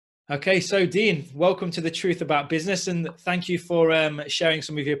Okay, so Dean, welcome to the Truth About Business, and thank you for sharing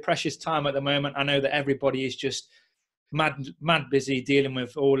some of your precious time at the moment. I know that everybody is just mad busy dealing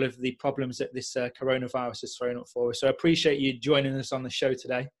with all of the problems that this coronavirus has thrown up for us. So I appreciate you joining us on the show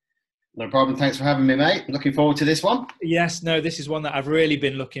today. No problem. Thanks for having me, mate. Looking forward to this one. Yes, no, this is one that I've really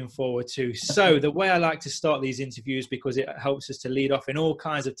been looking forward to. So the way I like to start these interviews, because it helps us to lead off in all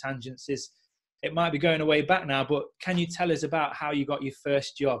kinds of tangents, is it might be going a way back now, but can you tell us about how you got your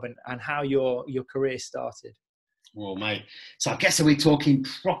first job and how your career started? Well, mate. So I guess are we talking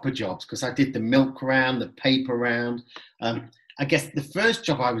proper jobs? Because I did the milk round, the paper round. I guess the first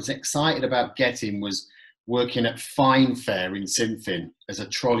job I was excited about getting was working at Fine Fair in Sinfin as a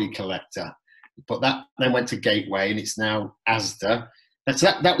trolley collector. But that then went to Gateway and it's now Asda.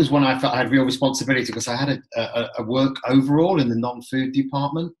 That was when I felt I had real responsibility because I had a work overall in the non-food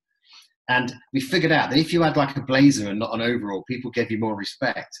department. And we figured out that if you had like a blazer and not an overall, people gave you more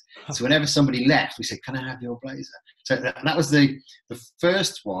respect. So whenever somebody left, we said, "Can I have your blazer?" So that was the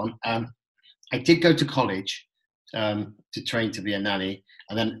first one. I did go to college to train to be a nanny.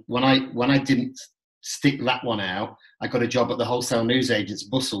 And then when I didn't stick that one out, I got a job at the wholesale newsagents,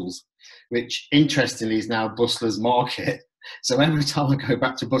 Bustles, which interestingly is now Bustler's Market. So every time I go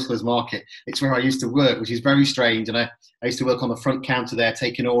back to Bustler's Market, it's where I used to work, which is very strange. And I used to work on the front counter there,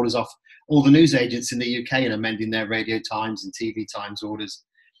 taking orders off all the newsagents in the UK and amending their Radio Times and TV Times orders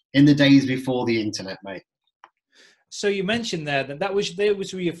in the days before the internet, mate. So you mentioned there that they were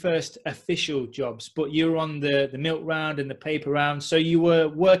your first official jobs, but you were on the milk round and the paper round. So you were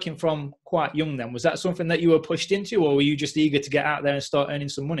working from quite young then. Was that something that you were pushed into, or were you just eager to get out there and start earning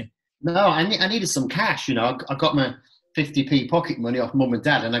some money? No, I needed some cash. You know, I got my 50p pocket money off mum and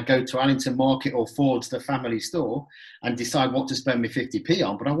dad, and I'd go to Allington Market or Ford's, the family store, and decide what to spend my 50p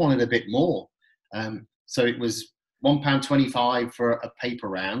on. But I wanted a bit more. So it was £1.25 for a paper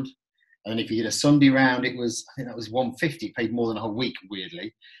round. And if you did a Sunday round, I think that was £1.50, paid more than a whole week,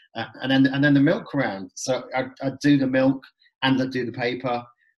 weirdly. And then the milk round. So I'd do the milk and I'd do the paper.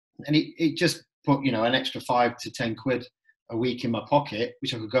 And it just put, an extra 5 to 10 quid a week in my pocket,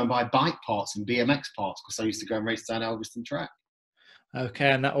 which I could go and buy bike parts and BMX parts because I used to go and race down Elveston track.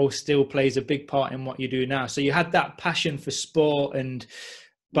 Okay, and that all still plays a big part in what you do now. So you had that passion for sport and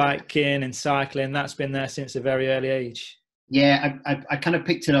biking and cycling. That's been there since a very early age. Yeah, I kind of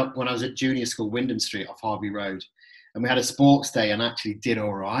picked it up when I was at junior school, Wyndham Street off Harvey Road. And we had a sports day and actually did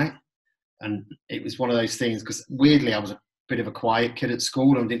all right. And it was one of those things, because weirdly, I was a bit of a quiet kid at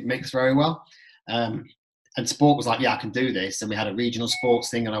school and didn't mix very well. And sport was like, yeah, I can do this. And we had a regional sports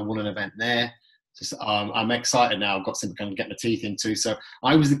thing and I won an event there. Just, I'm excited now. I've got something I can get my teeth into. So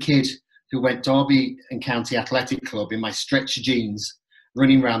I was the kid who went Derby and County Athletic Club in my stretch jeans,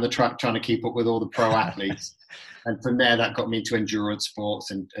 running around the track trying to keep up with all the pro athletes. And from there, that got me into endurance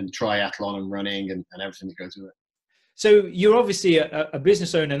sports and triathlon and running and everything that goes with it. So you're obviously a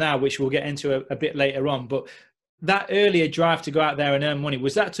business owner now, which we'll get into a bit later on. But that earlier drive to go out there and earn money,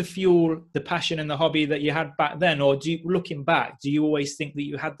 was that to fuel the passion and the hobby that you had back then? Or looking back, do you always think that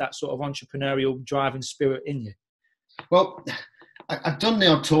you had that sort of entrepreneurial drive and spirit in you? Well, I've done the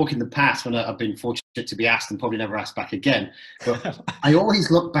odd talk in the past when I've been fortunate to be asked and probably never asked back again. But I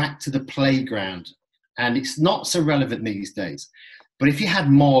always look back to the playground. And it's not so relevant these days. But if you had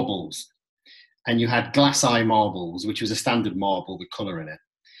marbles and you had glass eye marbles, which was a standard marble with colour in it,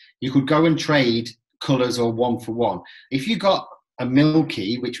 you could go and trade colours or one for one. If you got a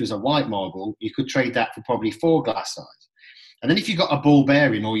milky, which was a white marble, you could trade that for probably 4 glass eyes. And then if you got a ball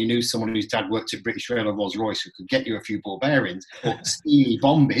bearing, or you knew someone whose dad worked at British Rail or Rolls Royce who could get you a few ball bearings, or steely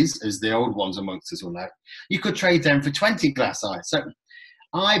bombies, as the old ones amongst us will know, you could trade them for 20 glass eyes. So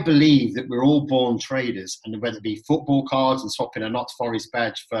I believe that we're all born traders, and whether it be football cards and swapping a Notts Forest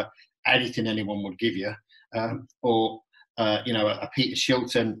badge for anything anyone would give you, or a Peter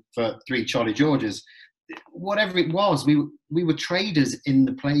Shilton for 3 Charlie Georges, whatever it was, we were traders in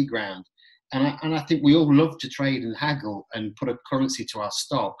the playground, and I think we all love to trade and haggle and put a currency to our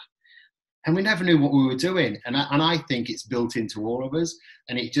stock. And we never knew what we were doing. And I think it's built into all of us.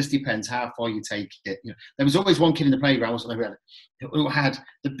 And it just depends how far you take it. There was always one kid in the playground who had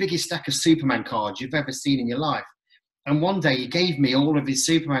the biggest stack of Superman cards you've ever seen in your life. And one day he gave me all of his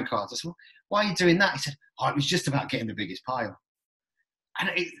Superman cards. I said, well, why are you doing that? He said, it was just about getting the biggest pile. And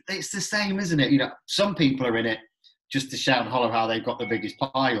it's the same, isn't it? Some people are in it just to shout and holler how they've got the biggest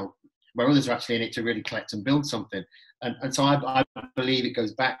pile, where others are actually in it to really collect and build something. And so I believe it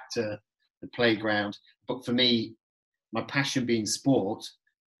goes back to the playground. But for me, my passion being sport,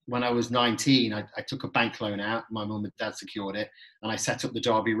 when I was 19, I took a bank loan out. My mum and dad secured it. And I set up the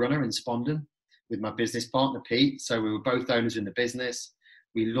Derby Runner in Spondon with my business partner, Pete. So we were both owners in the business.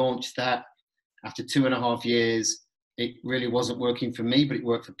 We launched that. After 2.5 years, it really wasn't working for me, but it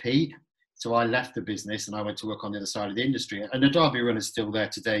worked for Pete. So I left the business and I went to work on the other side of the industry. And the Derby Run is still there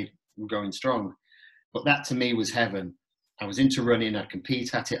today, going strong. But that to me was heaven. I was into running, I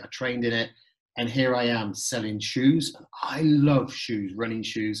compete at it, I trained in it. And here I am selling shoes. I love shoes, running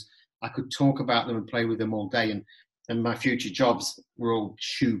shoes. I could talk about them and play with them all day. And my future jobs were all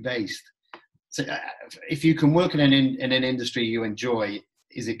shoe based. So if you can work in an industry you enjoy,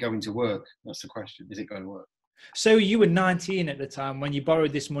 is it going to work? That's the question. Is it going to work? So you were 19 at the time when you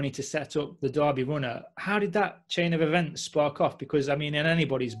borrowed this money to set up the Derby Runner. How did that chain of events spark off? Because I mean, in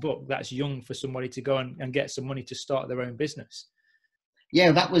anybody's book, that's young for somebody to go and get some money to start their own business.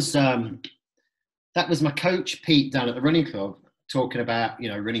 Yeah, that was my coach, Pete, down at the running club, talking about,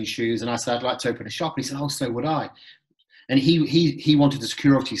 running shoes. And I said, I'd like to open a shop. And he said, oh, so would I. And he wanted the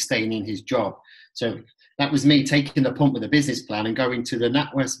security staying in his job. So that was me taking the punt with a business plan and going to the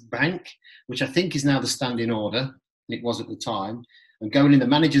NatWest Bank, which I think is now the standing order, and it was at the time, and going in the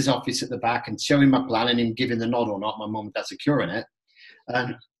manager's office at the back and showing my plan and him giving the nod or not, my mum and dad securing it.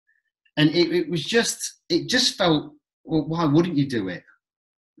 And it just felt, well, why wouldn't you do it?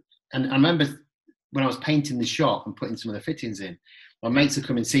 And I remember when I was painting the shop and putting some of the fittings in, my mates would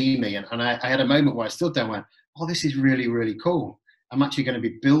come and see me, and I had a moment where I stood there and went, oh, this is really, really cool. I'm actually going to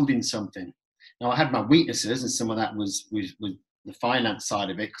be building something. Now, I had my weaknesses, and some of that was the finance side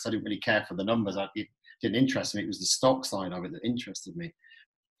of it, because I didn't really care for the numbers. It didn't interest me. It was the stock side of it that interested me.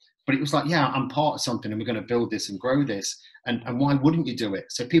 But it was like, yeah, I'm part of something, and we're going to build this and grow this. And why wouldn't you do it?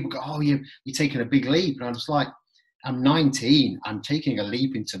 So people go, oh, you're taking a big leap. And I was like, I'm 19. I'm taking a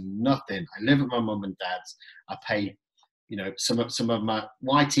leap into nothing. I live at my mum and dad's. I pay, some of my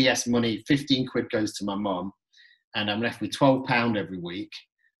YTS money. 15 quid goes to my mum, and I'm left with £12 every week.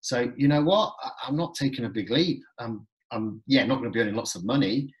 So you know what? I'm not taking a big leap. I'm not going to be earning lots of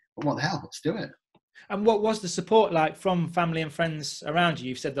money, but what the hell? Let's do it. And what was the support like from family and friends around you?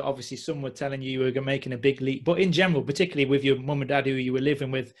 You've said that obviously some were telling you were making a big leap, but in general, particularly with your mum and dad who you were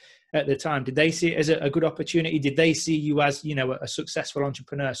living with at the time, did they see it as a good opportunity? Did they see you as, a successful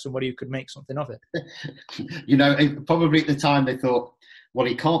entrepreneur, somebody who could make something of it? Probably at the time they thought, well,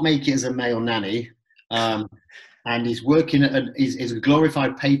 he can't make it as a male nanny. And he's working he's a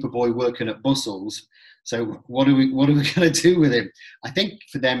glorified paper boy working at Bustles. So what are we going to do with him? I think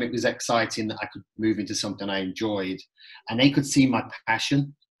for them it was exciting that I could move into something I enjoyed, and they could see my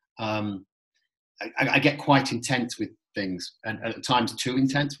passion. I get quite intense with things, and at times too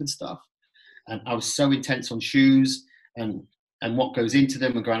intense with stuff. And I was so intense on shoes and what goes into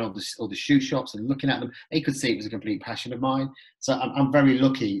them, and going all the shoe shops and looking at them. They could see it was a complete passion of mine. So I'm very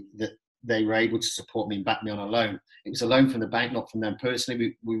lucky that they were able to support me and back me on a loan. It was a loan from the bank, not from them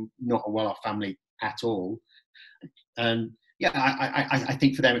personally. We not a well-off family at all. And yeah, I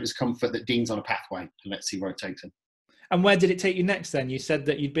think for them it was comfort that Dean's on a pathway, and let's see where it takes him. And where did it take you next then? You said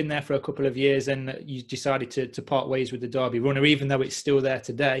that you'd been there for a couple of years and you decided to part ways with the Derby Runner, even though it's still there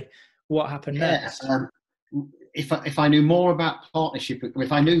today. What happened next? If I knew more about partnership,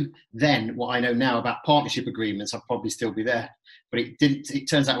 if I knew then what I know now about partnership agreements, I'd probably still be there. But it didn't. It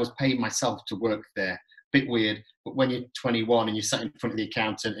turns out I was paying myself to work there. Bit weird. But when you're 21 and you're sat in front of the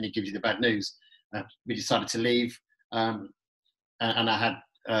accountant and he gives you the bad news, we decided to leave. And I had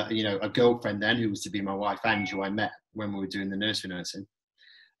a girlfriend then who was to be my wife, Ange, who I met when we were doing the nursery nursing.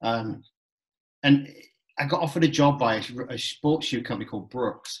 And I got offered a job by a sports shoe company called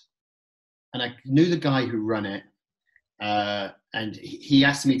Brooks. And I knew the guy who ran it, and he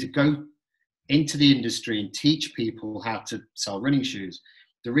asked me to go into the industry and teach people how to sell running shoes.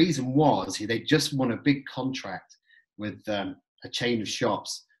 The reason was they just won a big contract with a chain of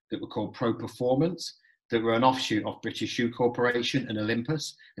shops that were called Pro Performance, that were an offshoot of British Shoe Corporation and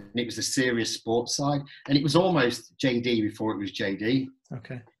Olympus. And it was a serious sports side. And it was almost JD before it was JD.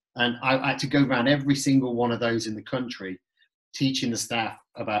 Okay. And I had to go around every single one of those in the country, teaching the staff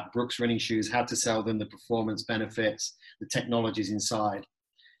about Brooks running shoes, how to sell them, the performance benefits, the technologies inside.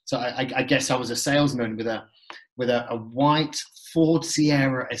 So I guess I was a salesman with a white Ford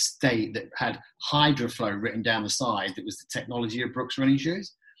Sierra estate that had HydroFlow written down the side. That was the technology of Brooks running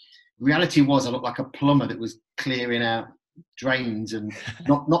shoes. Reality was I looked like a plumber that was clearing out drains, and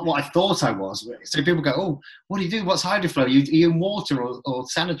not what I thought I was. So people go, oh, what do you do? What's HydroFlow? Are you in water or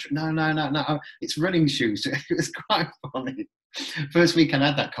sanitary? No. It's running shoes. It was quite funny. First week I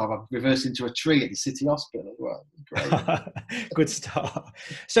had that car, I reversed into a tree at the city hospital as well. Great. Good start.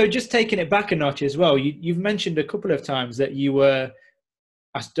 So just taking it back a notch as well, you've mentioned a couple of times that you were,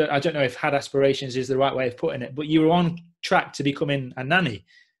 I don't know if had aspirations is the right way of putting it, but you were on track to becoming a nanny.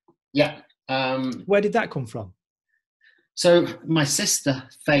 Yeah. Where did that come from? So my sister,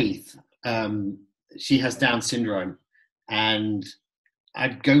 Faith, she has Down syndrome, and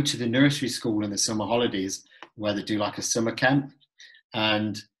I'd go to the nursery school in the summer holidays where they do like a summer camp.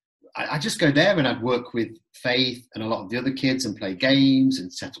 And I just go there and I'd work with Faith and a lot of the other kids and play games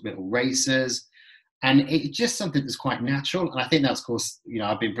and set up little races. And it's just something that's quite natural. And I think that's, of course,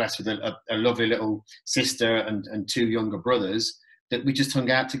 I've been blessed with a lovely little sister and two younger brothers that we just hung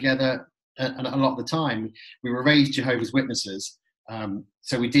out together a lot of the time. We were raised Jehovah's Witnesses.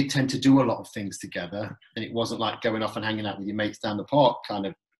 So we did tend to do a lot of things together. And it wasn't like going off and hanging out with your mates down the park kind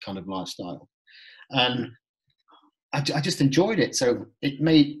of lifestyle. And I just enjoyed it. So it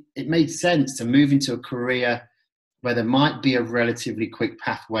made sense to move into a career where there might be a relatively quick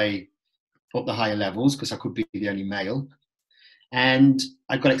pathway up the higher levels, because I could be the only male. And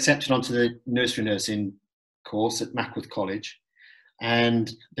I got accepted onto the nursery nursing course at Mackworth College.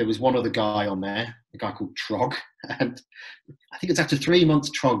 And there was one other guy on there, a guy called Trog. And I think it's after 3 months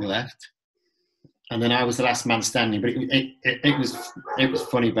Trog left. And then I was the last man standing. But it was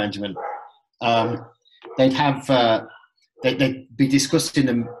funny, Benjamin. They'd be discussing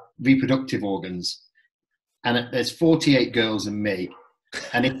the reproductive organs. And there's 48 girls and me.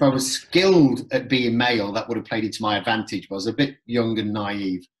 And if I was skilled at being male, that would have played into my advantage. But I was a bit young and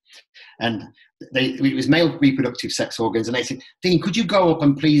naive. And it was male reproductive sex organs. And they said, Dean, could you go up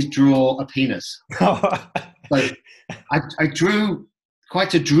and please draw a penis? So I drew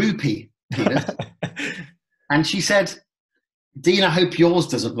quite a droopy penis. And she said, Dean, I hope yours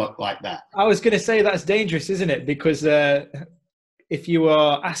doesn't look like that. I was going to say that's dangerous, isn't it? Because if you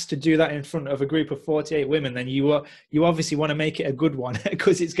are asked to do that in front of a group of 48 women, then you obviously want to make it a good one,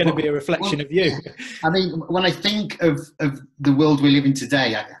 because it's going to be a reflection of you. I mean, when I think of the world we live in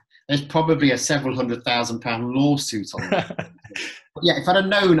today, there's probably a several £100,000 lawsuit on that. Yeah, if I'd have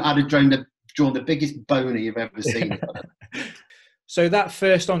known, I'd have drawn the biggest boner you've ever seen. So that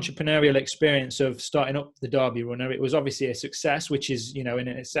first entrepreneurial experience of starting up the Derby Runner, it was obviously a success, which is, in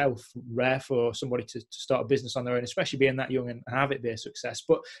itself rare for somebody to start a business on their own, especially being that young and have it be a success.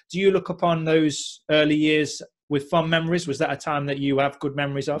 But do you look upon those early years with fond memories? Was that a time that you have good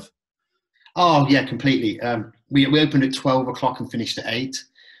memories of? Oh, yeah, completely. We opened at 12 o'clock and finished at 8.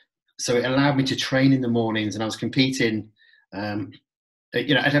 So it allowed me to train in the mornings, and I was competing at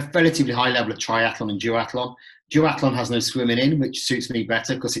a relatively high level at triathlon and duathlon. Duathlon has no swimming in, which suits me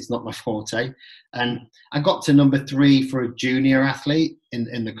better because it's not my forte. And I got to number 3 for a junior athlete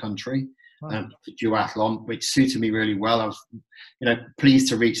in the country. Wow. For duathlon, which suited me really well. I was, pleased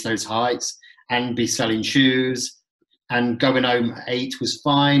to reach those heights and be selling shoes. And going home at 8 was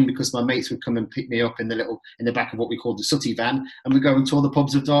fine, because my mates would come and pick me up in the back of what we called the sooty van, and we'd go and tour the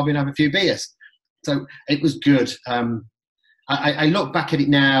pubs of Derby and have a few beers. So it was good. I look back at it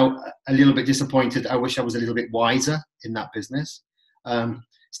now a little bit disappointed. I wish I was a little bit wiser in that business.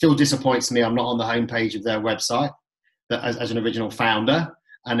 Still disappoints me I'm not on the homepage of their website as an original founder,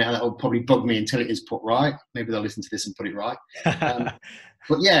 and that'll probably bug me until it is put right. Maybe they'll listen to this and put it right.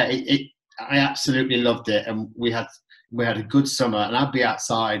 But yeah, I absolutely loved it, and we had a good summer, and I'd be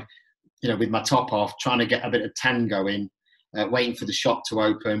outside, with my top off, trying to get a bit of tan going, waiting for the shop to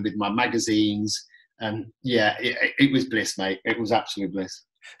open with my magazines. And yeah, it was bliss, mate. It was absolute bliss.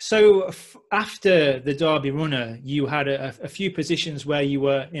 So after the Derby Runner, you had a few positions where you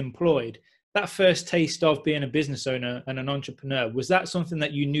were employed. That first taste of being a business owner and an entrepreneur, was that something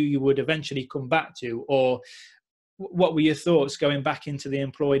that you knew you would eventually come back to, or what were your thoughts going back into the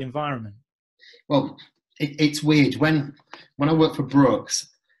employed environment? Well, it's weird. When I worked for Brooks,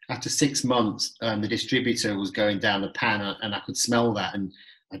 after 6 months, the distributor was going down the pan, and I could smell that. And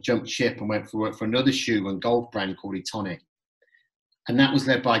I jumped ship and went for work for another shoe and golf brand called Etonic. And that was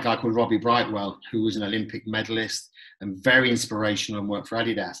led by a guy called Robbie Brightwell, who was an Olympic medalist and very inspirational, and worked for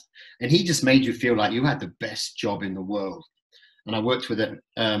Adidas. And he just made you feel like you had the best job in the world. And I worked with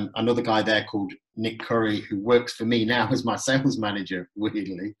another guy there called Nick Curry, who works for me now as my sales manager,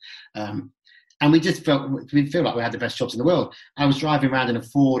 weirdly. And we feel like we had the best jobs in the world. I was driving around in a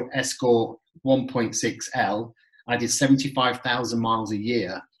Ford Escort 1.6L. I did 75,000 miles a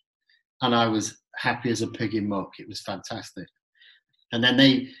year, and I was happy as a pig in muck. It was fantastic. And then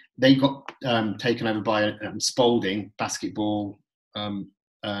they got taken over by Spalding basketball and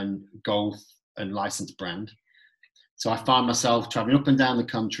golf and licensed brand. So I found myself traveling up and down the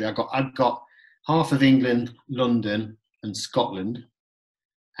country. I've got half of England, London, and Scotland,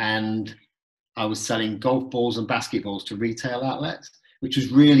 and I was selling golf balls and basketballs to retail outlets, which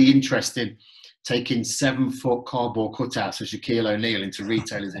was really interesting. Taking 7-foot cardboard cutouts of Shaquille O'Neal into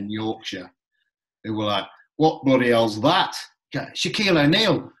retailers in Yorkshire, who were like, "What bloody hell's that? Shaquille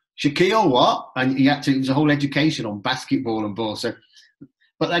O'Neal? Shaquille, what? And it was a whole education on basketball and ball. So,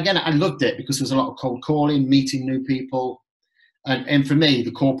 but again, I loved it because there was a lot of cold calling, meeting new people. And for me,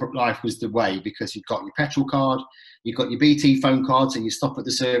 the corporate life was the way, because you've got your petrol card, you've got your BT phone card, so you stop at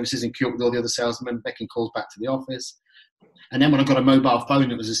the services and queue up with all the other salesmen, making calls back to the office. And then when I got a mobile phone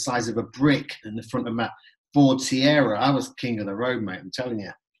that was the size of a brick in the front of my Ford Sierra, I was king of the road, mate, I'm telling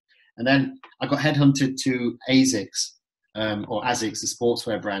you. And then I got headhunted to ASICS, or ASICS, the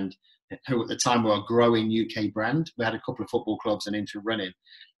sportswear brand, who at the time were a growing UK brand. We had a couple of football clubs and into running,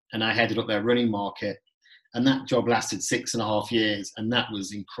 and I headed up their running market. And that job lasted 6.5 years, and that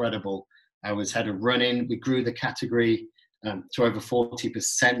was incredible. I was head of running. We grew the category to over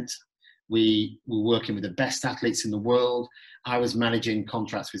 40%. We were working with the best athletes in the world. I was managing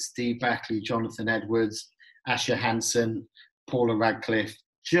contracts with Steve Backley, Jonathan Edwards, Asher Hansen, Paula Radcliffe,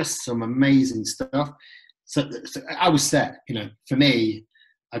 just some amazing stuff. So I was set. For me,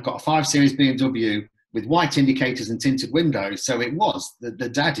 I got a 5 Series BMW with white indicators and tinted windows. So it was the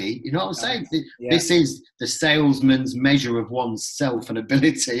daddy, you know what I'm saying? Yeah. This is the salesman's measure of one's self and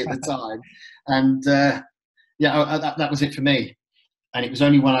ability at the time. And that was it for me. And it was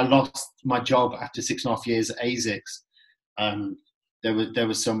only when I lost my job after 6.5 years at ASICS, there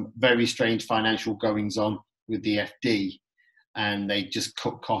was some very strange financial goings on with the FD, and they just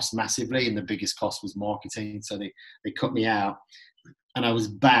cut costs massively, and the biggest cost was marketing. So they cut me out, and I was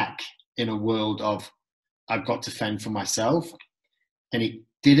back in a world of, I've got to fend for myself. And it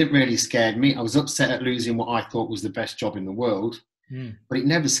didn't really scare me. I was upset at losing what I thought was the best job in the world, but it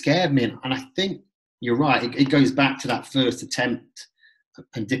never scared me. And I think you're right. It goes back to that first attempt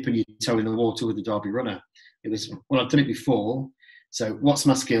and dipping your toe in the water with the Derby runner. It was, well, I've done it before. So what's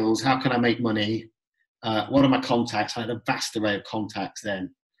my skills? How can I make money? What are my contacts? I had a vast array of contacts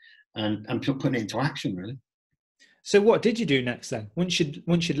then, and putting it into action, really. So what did you do next then? Once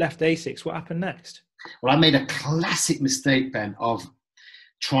you'd left ASICS, what happened next? Well, I made a classic mistake, Ben, of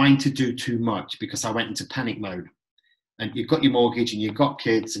trying to do too much, because I went into panic mode. And you've got your mortgage and you've got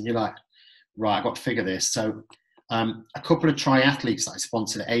kids, and you're like, right, I've got to figure this. So a couple of triathletes that I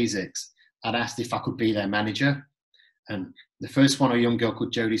sponsored at ASICS, I'd asked if I could be their manager. And the first one, a young girl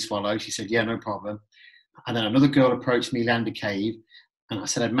called Jodie Swallow, she said, yeah, no problem. And then another girl approached me, Landa Cave, and I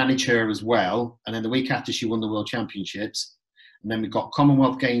said I'd manage her as well. And then the week after, she won the World Championships. And then we've got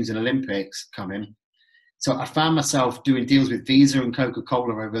Commonwealth Games and Olympics coming. So I found myself doing deals with Visa and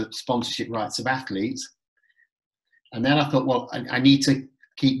Coca-Cola over sponsorship rights of athletes. And then I thought, well, I need to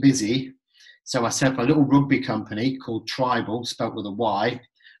keep busy. So I set up a little rugby company called Tribal, spelt with a Y,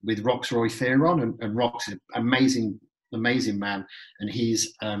 with Rox Roy Theron. And Rox is an amazing man. And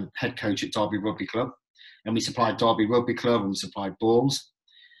he's head coach at Derby Rugby Club. And we supplied Derby Rugby Club, and we supplied balls.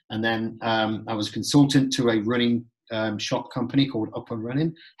 And then I was a consultant to a running shop company called Up and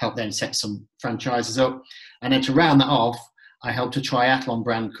Running, helped them set some franchises up. And then to round that off, I helped a triathlon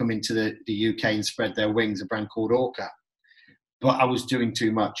brand come into the UK and spread their wings, a brand called Orca. But I was doing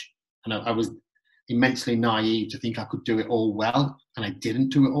too much. And I was immensely naive to think I could do it all well. And I didn't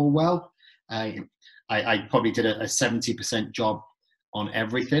do it all well. I probably did a 70% job on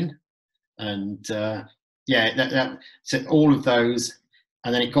everything. And so all of those.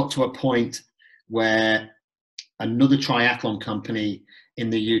 And then it got to a point where another triathlon company in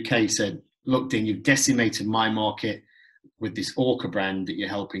the UK said, look, Dean, you've decimated my market with this Orca brand that you're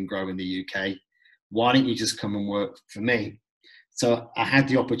helping grow in the UK. Why don't you just come and work for me? So I had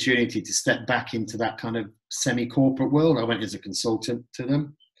the opportunity to step back into that kind of semi-corporate world. I went as a consultant to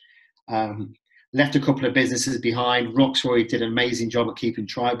them. Left a couple of businesses behind. Roxroy did an amazing job at keeping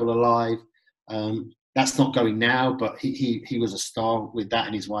Tribal alive. That's not going now, but he was a star with that,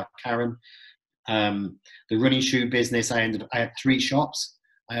 and his wife, Karen. The running shoe business, I had 3 shops.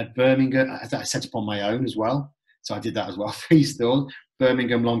 I had Birmingham, I set up on my own as well. So I did that as well, 3 stores,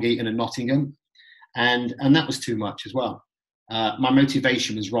 Birmingham, Long Eaton and Nottingham. And that was too much as well. My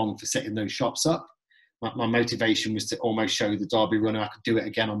motivation was wrong for setting those shops up. My motivation was to almost show the Derby runner I could do it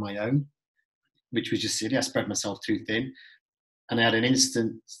again on my own, which was just silly. I spread myself too thin. And I had an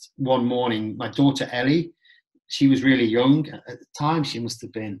instance one morning, my daughter Ellie, she was really young at the time. She must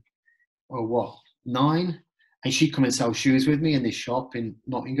have been, 9? And she'd come and sell shoes with me in this shop in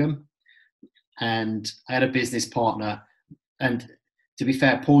Nottingham. And I had a business partner. And to be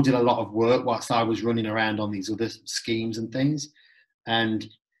fair, Paul did a lot of work whilst I was running around on these other schemes and things. And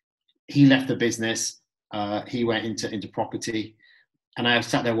he left the business. He went into property. And I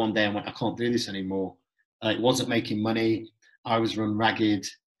sat there one day and went, I can't do this anymore. It wasn't making money. I was run ragged.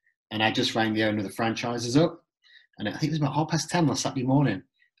 And I just rang the owner of the franchises up. And I think it was about 10:30 on Saturday morning.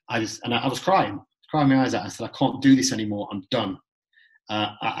 I was crying my eyes out. I said, I can't do this anymore. I'm done.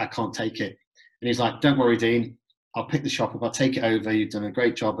 I can't take it. And he's like, don't worry, Dean, I'll pick the shop up, I'll take it over. You've done a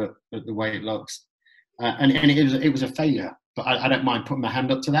great job at the way it looks. And it was a failure, but I don't mind putting my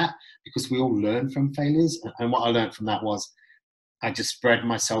hand up to that, because we all learn from failures. And what I learned from that was I just spread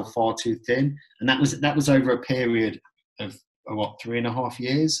myself far too thin. And that was over a period of 3.5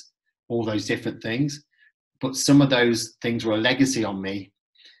 years, all those different things. But some of those things were a legacy on me,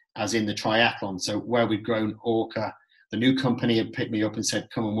 as in the triathlon. So where we'd grown Orca, the new company had picked me up and said,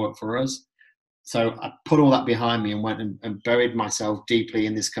 come and work for us. So I put all that behind me and went and buried myself deeply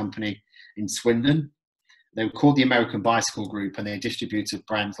in this company in Swindon. They were called the American Bicycle Group, and they distributed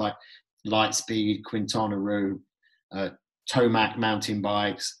brands like Lightspeed, Quintana Roo, Tomac mountain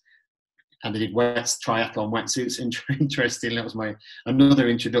bikes, and they did triathlon wetsuits. Interestingly, that was another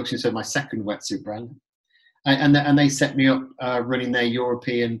introduction to my second wetsuit brand. And they set me up running their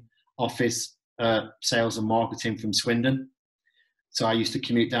European office, sales and marketing from Swindon. So I used to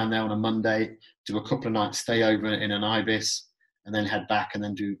commute down there on a Monday, do a couple of nights stay over in an Ibis, and then head back, and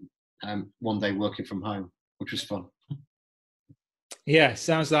then do one day working from home, which was fun. Yeah,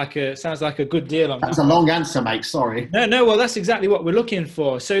 sounds like a good deal on that. That's a long answer, mate. Sorry. No. Well, that's exactly what we're looking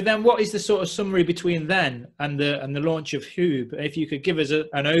for. So then, what is the sort of summary between then and the launch of Hoob? If you could give us an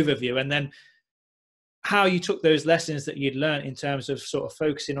overview, and then how you took those lessons that you'd learned in terms of sort of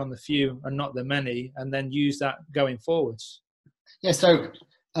focusing on the few and not the many, and then use that going forwards. Yeah. So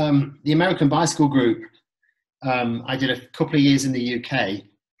the American Bicycle Group, I did a couple of years in the UK.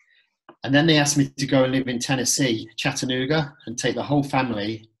 And then they asked me to go and live in Tennessee, Chattanooga, and take the whole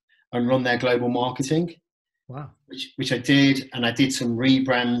family and run their global marketing. Wow. Which I did. And I did some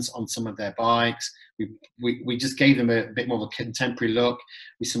rebrands on some of their bikes. We just gave them a bit more of a contemporary look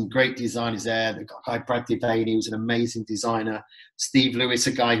with some great designers there. The guy, Brad Devaney, was an amazing designer. Steve Lewis,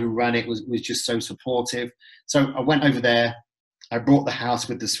 a guy who ran it, was just so supportive. So I went over there. I brought the house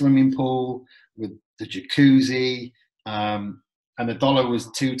with the swimming pool, with the jacuzzi, and the dollar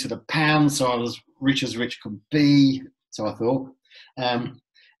was 2 to the pound, so I was rich as rich could be, so I thought.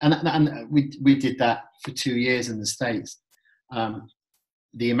 And we did that for 2 years in the States.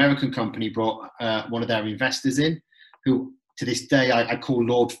 The American company brought one of their investors in, who to this day I call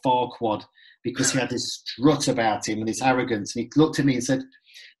Lord Farquaad, because he had this strut about him and this arrogance. And he looked at me and said,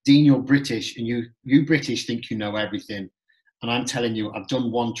 Dean, you're British, and you British think you know everything. And I'm telling you, I've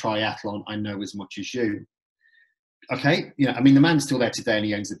done one triathlon, I know as much as you. Okay, I mean, the man's still there today and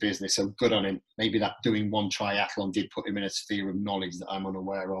he owns the business, so good on him. Maybe that doing one triathlon did put him in a sphere of knowledge that I'm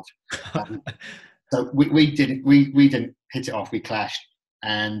unaware of. So we didn't hit it off, we clashed.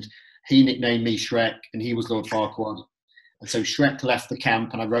 And he nicknamed me Shrek, and he was Lord Farquaad. And so Shrek left the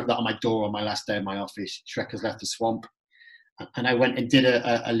camp, and I wrote that on my door on my last day in my office. Shrek has left the swamp. And I went and did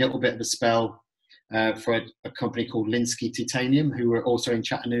a little bit of a spell for a company called Linsky Titanium, who were also in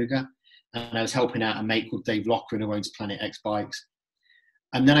Chattanooga. And I was helping out a mate called Dave Lochran, who owns Planet X Bikes.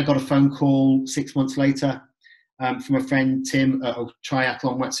 And then I got a phone call 6 months later from a friend, Tim, at a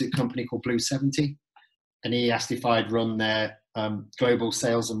triathlon wetsuit company called Blue 70. And he asked if I'd run their global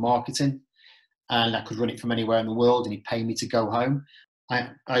sales and marketing, and I could run it from anywhere in the world, and he'd pay me to go home.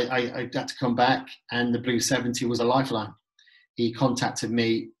 I had to come back, and the Blue 70 was a lifeline. He contacted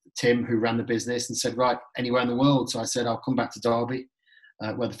me, Tim, who ran the business, and said, right, anywhere in the world. So I said, I'll come back to Derby,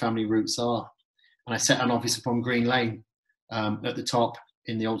 where the family roots are. And I set an office up on Green Lane at the top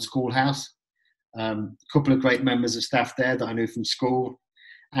in the old schoolhouse. A couple of great members of staff there that I knew from school.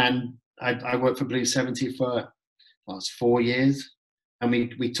 And I worked for Blue 70 for 4 years. And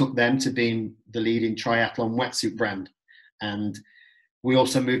we took them to being the leading triathlon wetsuit brand. And we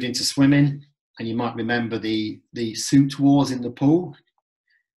also moved into swimming. And you might remember the suit wars in the pool,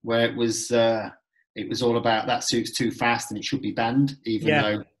 where it was all about that suit's too fast and it should be banned, even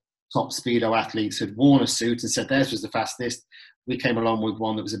though top speedo athletes had worn a suit and said theirs was the fastest. We came along with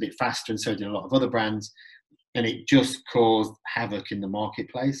one that was a bit faster, and so did a lot of other brands, and it just caused havoc in the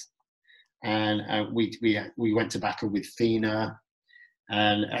marketplace. And we went to battle with FINA,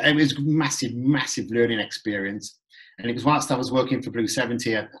 and it was massive learning experience. And it was whilst I was working for Blue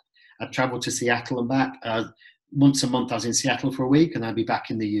 70, I travelled to Seattle and back. Once a month I was in Seattle for a week, and I'd be back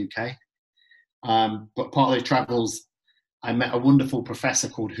in the UK. But part of the travels, I met a wonderful professor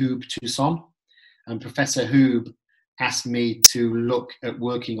called Hoob Toussaint, and Professor Hoob asked me to look at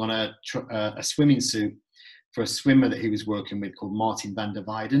working on a swimming suit for a swimmer that he was working with called Martin van der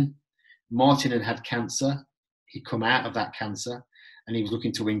Weyden. Martin had cancer. He'd come out of that cancer, and he was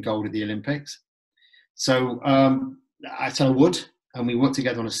looking to win gold at the Olympics. So I said I would, and we worked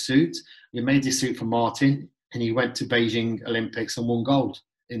together on a suit. We made this suit for Martin, and he went to Beijing Olympics and won gold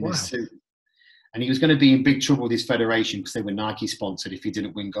in this suit. And he was going to be in big trouble with his federation because they were Nike sponsored if he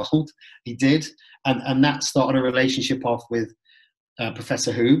didn't win gold. He did. And that started a relationship off with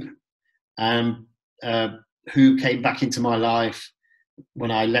Professor Hoob, who came back into my life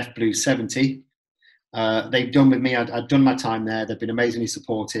when I left Blue 70. They've done with me, I'd done my time there. They've been amazingly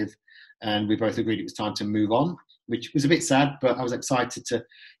supportive. And we both agreed it was time to move on, which was a bit sad, but I was excited to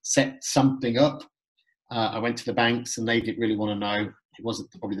set something up. I went to the banks and they didn't really want to know. It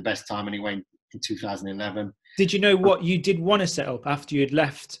wasn't probably the best time anyway in 2011. Did you know what you did want to set up after you had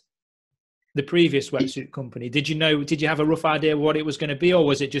left the previous wetsuit company? Did you have a rough idea of what it was going to be, or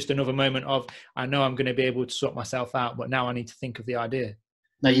was it just another moment of, I know I'm going to be able to sort myself out, but now I need to think of the idea?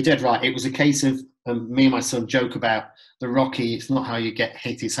 No, you're dead right. It was a case of me and my son joke about the Rocky. It's not how you get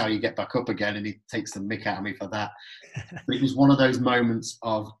hit, it's how you get back up again. And he takes the mick out of me for that. But it was one of those moments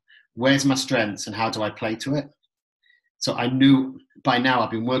of, where's my strengths and how do I play to it? So I knew by now, I've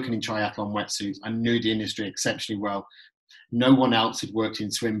been working in triathlon wetsuits. I knew the industry exceptionally well. No one else had worked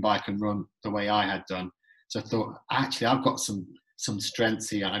in swim, bike and run the way I had done. So I thought, actually, I've got some strengths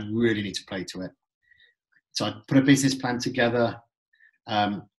here. I really need to play to it. So I put a business plan together.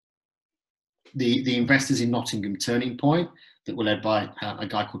 The investors in Nottingham, Turning Point, that were led by a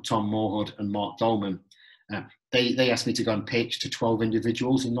guy called Tom Moorhood and Mark Dolman, they asked me to go and pitch to 12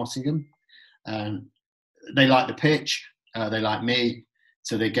 individuals in Nottingham. They liked the pitch, they liked me,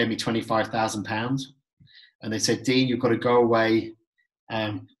 so they gave me £25,000, and they said, Dean, you've got to go away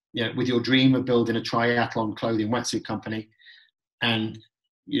with your dream of building a triathlon clothing wetsuit company, and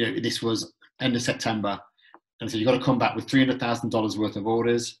this was end of September, and so you've got to come back with $300,000 worth of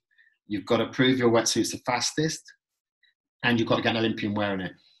orders. You've got to prove your wetsuit's the fastest, and you've got to get an Olympian wearing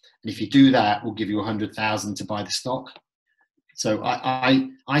it. And if you do that, we'll give you $100,000 to buy the stock. So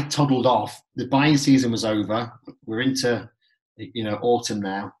I toddled off. The buying season was over. We're into autumn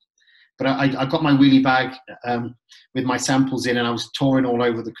now. But I got my wheelie bag with my samples in, and I was touring all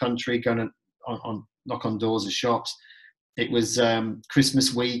over the country, going on knock on doors of shops. It was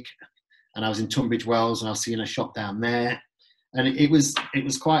Christmas week, and I was in Tunbridge Wells, and I was seeing a shop down there. And it was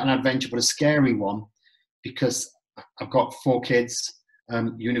quite an adventure, but a scary one, because I've got 4 kids.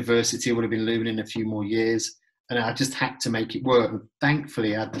 University would have been looming in a few more years, and I just had to make it work. And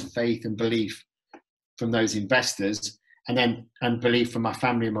thankfully, I had the faith and belief from those investors, and belief from my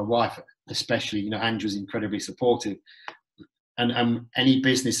family and my wife, especially. Andrew's incredibly supportive. And any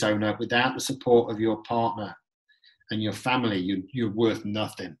business owner, without the support of your partner and your family, you're worth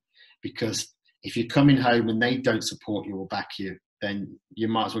nothing. Because if you're coming home and they don't support you or back you, then you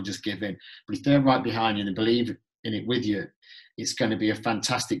might as well just give in. But if they're right behind you and they believe in it with you, it's going to be a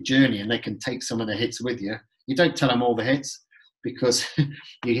fantastic journey, and they can take some of the hits with you. You don't tell them all the hits, because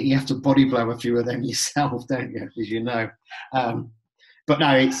you have to body blow a few of them yourself, don't you? As you know. But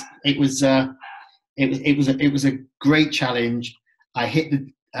no, it was a great challenge. I hit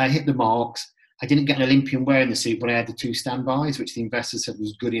the marks. I didn't get an Olympian wearing the suit, but I had the 2 standbys, which the investors said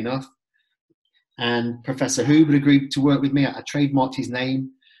was good enough. And Professor Hoob agreed to work with me. I trademarked his name.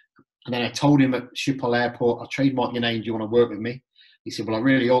 And then I told him at Schiphol Airport, I'll trademark your name. Do you want to work with me? He said, well, I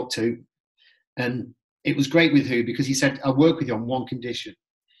really ought to. And it was great with Hoob, because he said, I'll work with you on one condition.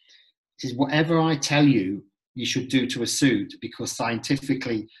 He says, whatever I tell you, you should do to a suit, because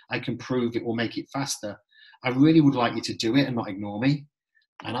scientifically I can prove it will make it faster. I really would like you to do it and not ignore me.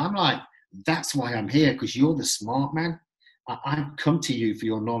 And I'm like, that's why I'm here, because you're the smart man. I've come to you for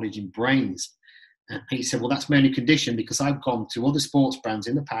your knowledge and brains. And he said, well, that's my only condition, because I've gone to other sports brands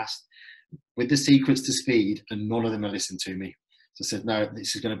in the past with the secrets to speed, and none of them have listened to me. So I said, no,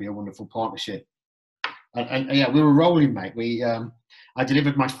 this is going to be a wonderful partnership. And yeah, we were rolling, mate. I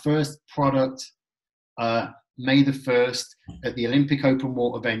delivered my first product May the 1st at the Olympic Open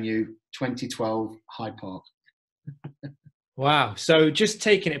Water Venue, 2012, Hyde Park. Wow. So just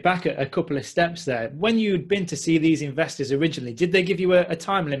taking it back a couple of steps there, when you'd been to see these investors originally, did they give you a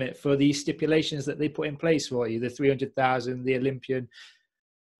time limit for the stipulations that they put in place for you, the 300,000, the Olympian?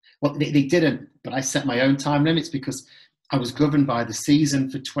 Well, they didn't, but I set my own time limits, because I was governed by the season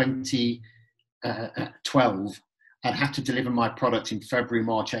for 2012. I'd have to deliver my product in February,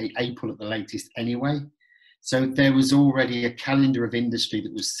 March, April at the latest anyway. So there was already a calendar of industry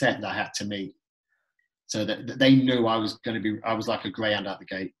that was set that I had to meet. So that they knew I was like a greyhound out the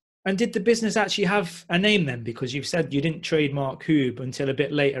gate. And did the business actually have a name then? Because you've said you didn't trademark Hoob until a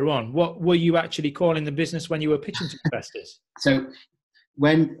bit later on. What were you actually calling the business when you were pitching to investors? So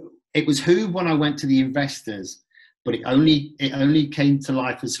when it was Hoob when I went to the investors, but it only came to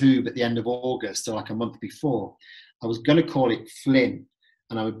life as Hoob at the end of August, so like a month before. I was going to call it Flynn,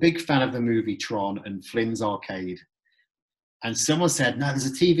 and I'm a big fan of the movie Tron and Flynn's Arcade. And someone said, no, there's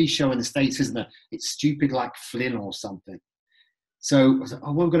a TV show in the States, isn't there? It's Stupid Like Flynn or something. So I was like,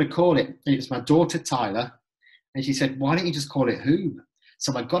 oh, what am I going to call it? And it was my daughter, Tyler. And she said, why don't you just call it Hoob?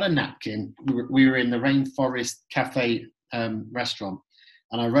 So I got a napkin. We were in the Rainforest Cafe restaurant.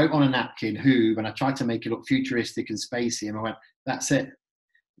 And I wrote on a napkin, Hoob, and I tried to make it look futuristic and spacey. And I went, that's it.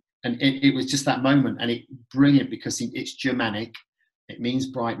 And it was just that moment. And it's brilliant because it's Germanic. It means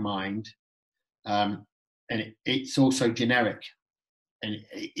bright mind. And it's also generic, and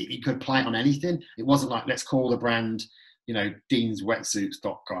you could apply it on anything. It wasn't like, let's call the brand,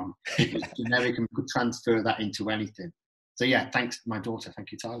 deanswetsuits.com. It was generic and could transfer that into anything. So yeah, thanks my daughter.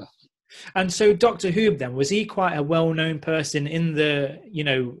 Thank you, Tyler. And so Dr. Hoob then, was he quite a well-known person in the,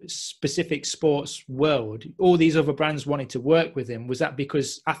 specific sports world? All these other brands wanted to work with him. Was that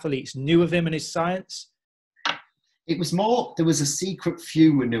because athletes knew of him and his science? It was more, there was a secret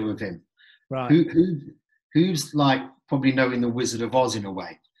few who knew of him. Right. Who's like probably knowing the Wizard of Oz in a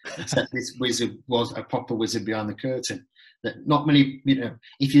way, except this wizard was a proper wizard behind the curtain. That not many,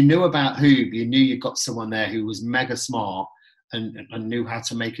 if you knew about Hoob, you knew you got someone there who was mega smart and knew how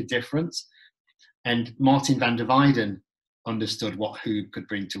to make a difference. And Martin van der Weijden understood what Hoob could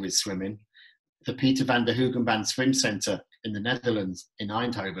bring to his swimming. The Peter van der Hoogenband Swim Centre in the Netherlands, in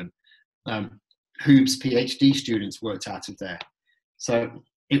Eindhoven, Hoob's PhD students worked out of there. So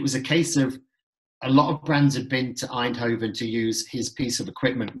it was a case of, a lot of brands had been to Eindhoven to use his piece of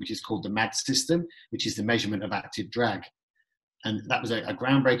equipment, which is called the MAD system, which is the measurement of active drag. And that was a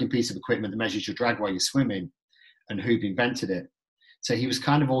groundbreaking piece of equipment that measures your drag while you're swimming, and Hoob invented it. So he was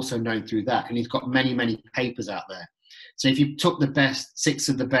kind of also known through that, and he's got many, many papers out there. So if you took the best, 6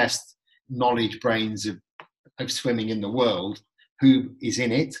 of the best knowledge brains of swimming in the world, Hoob is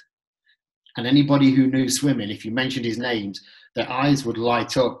in it. And anybody who knew swimming, if you mentioned his names, their eyes would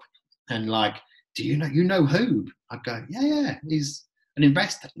light up and like, do you know Hoob? I'd go, yeah, he's an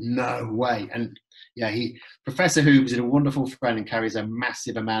investor. No way. And yeah, Professor Hoob is a wonderful friend and carries a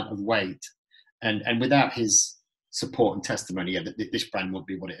massive amount of weight. And without his support and testimony, yeah, this brand would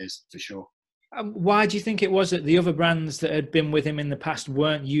be what it is for sure. Why do you think it was that the other brands that had been with him in the past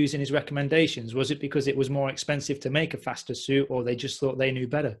weren't using his recommendations? Was it because it was more expensive to make a faster suit, or they just thought they knew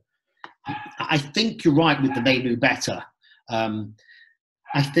better? I think you're right with the they knew better.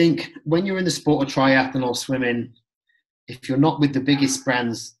 I think when you're in the sport of triathlon or swimming, if you're not with the biggest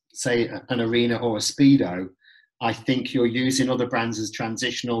brands, say an Arena or a Speedo, I think you're using other brands as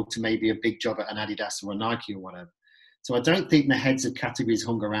transitional to maybe a big job at an Adidas or a Nike or whatever. So I don't think the heads of categories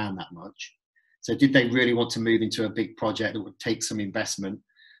hung around that much. So did they really want to move into a big project that would take some investment?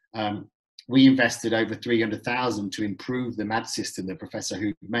 We invested over 300,000 to improve the MAD system that Professor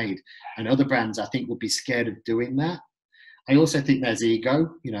Hoob made. And other brands, I think, would be scared of doing that. I also think there's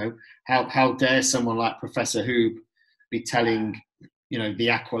ego. How dare someone like Professor Hoob be telling, the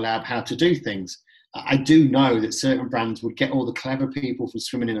Aqualab how to do things? I do know that certain brands would get all the clever people from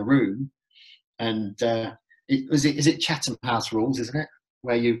swimming in a room, and is it Chatham House rules, isn't it?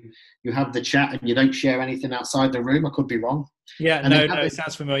 Where you have the chat and you don't share anything outside the room. I could be wrong. Yeah, no, it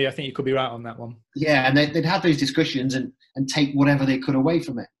sounds familiar. I think you could be right on that one. Yeah, and they'd have those discussions and take whatever they could away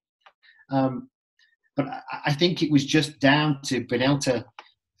from it. But I think it was just down to being able to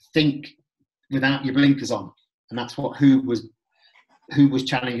think without your blinkers on. And that's what Hoob was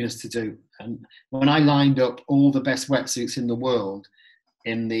challenging us to do. And when I lined up all the best wetsuits in the world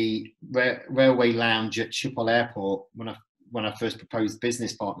in the railway lounge at Schiphol Airport, when I first proposed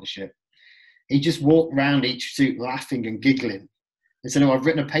business partnership, he just walked around each suit laughing and giggling. He said, I've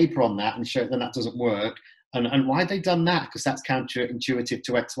written a paper on that and showed them that doesn't work. And why have they done that? Because that's counterintuitive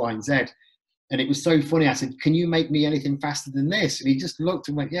to X, Y, and Z. And it was so funny. I said, can you make me anything faster than this? And he just looked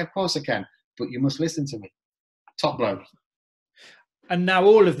and went, yeah, of course I can, but you must listen to me. Top bloke. And now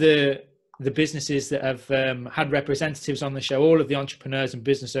all of the businesses that have had representatives on the show, all of the entrepreneurs and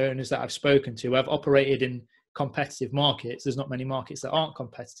business owners that I've spoken to have operated in competitive markets. There's not many markets that aren't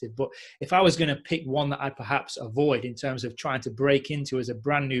competitive. But if I was going to pick one that I'd perhaps avoid in terms of trying to break into as a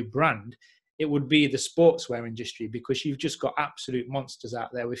brand new brand, it would be the sportswear industry, because you've just got absolute monsters out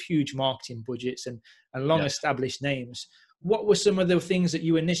there with huge marketing budgets and long-established names. What were some of the things that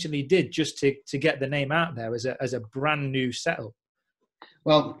you initially did just to get the name out there as a brand new setup?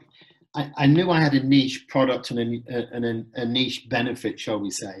 Well, I knew I had a niche product and a niche benefit, shall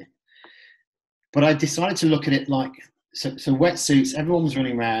we say. But I decided to look at it like, so wetsuits, everyone was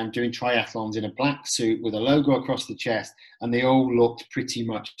running around doing triathlons in a black suit with a logo across the chest, and they all looked pretty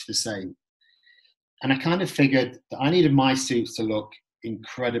much the same. And I kind of figured that I needed my suits to look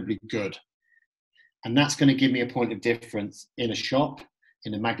incredibly good. And that's going to give me a point of difference in a shop,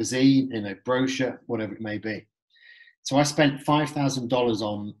 in a magazine, in a brochure, whatever it may be. So I spent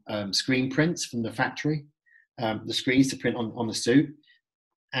 $5,000 on screen prints from the factory, the screens to print on the suit.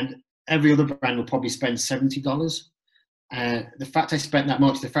 And every other brand will probably spend $70. The fact I spent that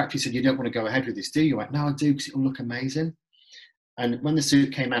much, the factory said, "You don't want to go ahead with this, do you?" I went, "No, I do, because it'll look amazing." And when the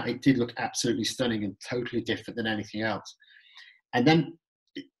suit came out, it did look absolutely stunning and totally different than anything else. And then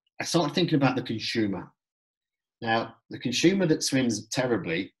I started thinking about the consumer. Now, the consumer that swims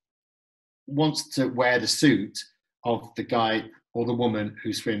terribly wants to wear the suit of the guy or the woman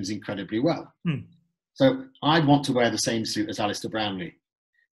who swims incredibly well. So I'd want to wear the same suit as Alistair Brownlee.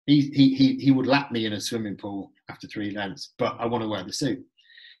 He would lap me in a swimming pool after 3 lengths, but I want to wear the suit.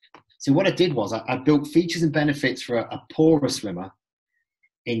 So what I did was I built features and benefits for a poorer swimmer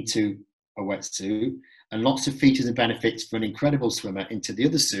into a wetsuit, and lots of features and benefits for an incredible swimmer into the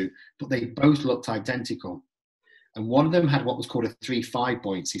other suit, but they both looked identical. And one of them had what was called a 3-5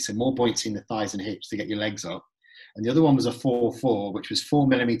 buoyancy, so more buoyancy in the thighs and hips to get your legs up. And the other one was a 4-4, which was 4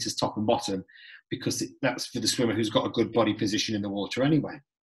 millimeters top and bottom, because that's for the swimmer who's got a good body position in the water anyway.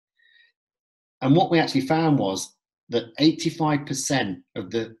 And what we actually found was that 85% of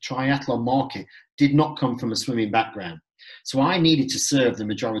the triathlon market did not come from a swimming background. So I needed to serve the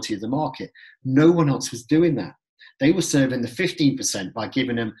majority of the market. No one else was doing that. They were serving the 15% by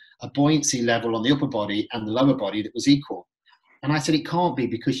giving them a buoyancy level on the upper body and the lower body that was equal. And I said, it can't be,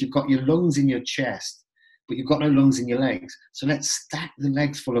 because you've got your lungs in your chest, but you've got no lungs in your legs. So let's stack the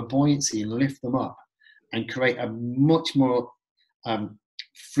legs full of buoyancy and lift them up and create a much more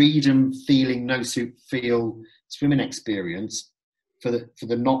freedom feeling, no suit feel swimming experience for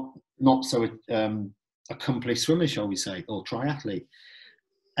the not so accomplished swimmer, shall we say, or triathlete.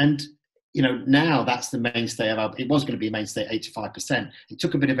 And you know, now that's the mainstay of it was going to be a mainstay 85%. It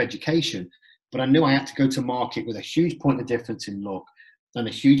took a bit of education, but I knew I had to go to market with a huge point of difference in look and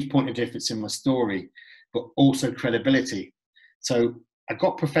a huge point of difference in my story, but also credibility. So I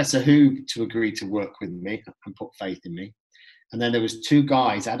got Professor Who to agree to work with me and put faith in me. And then there was 2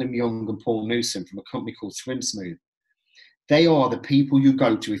 guys, Adam Young and Paul Newsom, from a company called Swim Smooth. They are the people you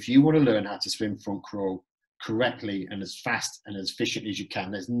go to if you want to learn how to swim front crawl correctly and as fast and as efficient as you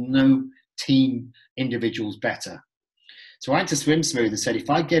can. There's no team individuals better. So I went to Swim Smooth and said, if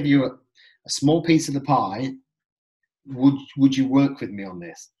I gave you a small piece of the pie, would you work with me on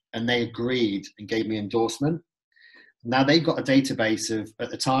this? And they agreed and gave me endorsement. Now they've got a database of,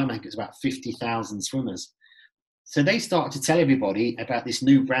 at the time, I think it was about 50,000 swimmers. So they started to tell everybody about this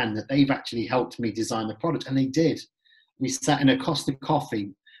new brand that they've actually helped me design the product, and they did. We sat in a Costa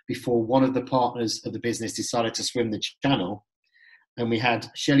coffee before one of the partners of the business decided to swim the channel, and we had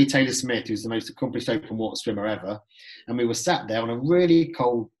Shelley Taylor-Smith, who's the most accomplished open water swimmer ever, and we were sat there on a really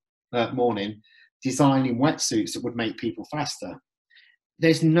cold morning designing wetsuits that would make people faster.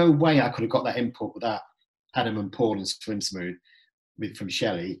 There's no way I could have got that input without Adam and Paul and Swim Smooth from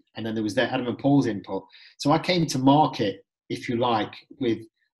Shelley, and then there was Adam and Paul's input. So I came to market, if you like, with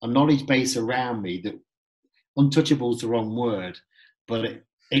a knowledge base around me that untouchable is the wrong word, but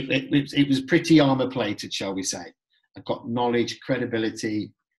it was pretty armor plated, shall we say. I've got knowledge,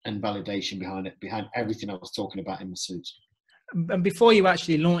 credibility, and validation behind everything I was talking about in my suits. And before you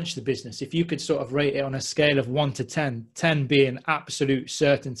actually launched the business, if you could sort of rate it on a scale of 1 to 10, 10 being absolute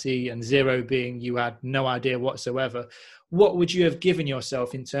certainty and 0 being you had no idea whatsoever, what would you have given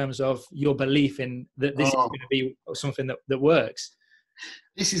yourself in terms of your belief in that this is going to be something that works?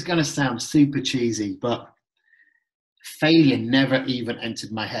 This is going to sound super cheesy, but failure never even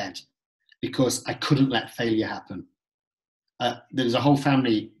entered my head because I couldn't let failure happen. There was a whole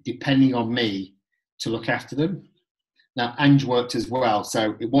family depending on me to look after them. Now, Ange worked as well,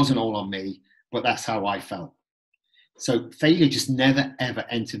 so it wasn't all on me, but that's how I felt. So failure just never, ever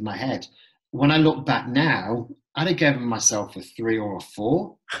entered my head. When I look back now, I'd have given myself a 3 or a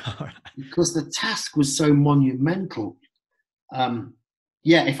 4 because the task was so monumental.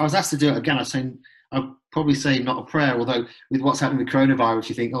 Yeah, if I was asked to do it again, I'd probably say not a prayer, although with what's happening with coronavirus,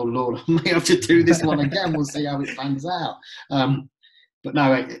 you think, oh Lord, I may have to do this one again. We'll see how it pans out. But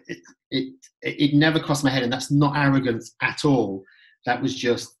no, it never crossed my head, and that's not arrogance at all. That was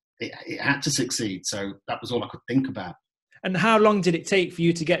just, it had to succeed. So that was all I could think about. And how long did it take for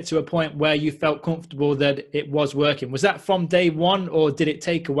you to get to a point where you felt comfortable that it was working? Was that from day one, or did it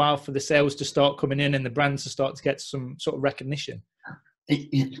take a while for the sales to start coming in and the brands to start to get some sort of recognition?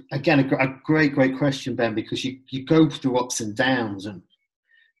 Again, a great question, Ben, because you go through ups and downs, and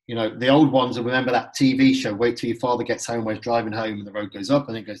you know, the old ones will remember that TV show, Wait Till Your Father Gets Home, where he's driving home and the road goes up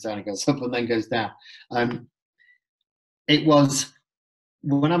and then goes down and goes up and then goes down. It was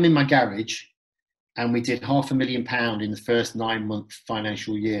when I'm in my garage and we did £500,000 in the first 9-month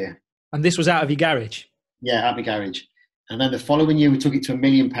financial year. And this was out of your garage? Yeah, out of my garage. And then the following year, we took it to £1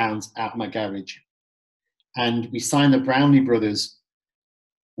 million out of my garage. And we signed the Brownlee brothers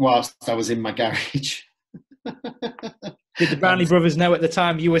whilst I was in my garage. Did the Brownlee brothers know at the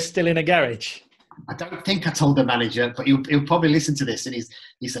time you were still in a garage? I don't think I told the manager, but he'll probably listen to this. And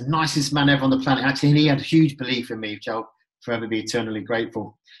he's the nicest man ever on the planet. Actually, and he had huge belief in me, which I'll forever be eternally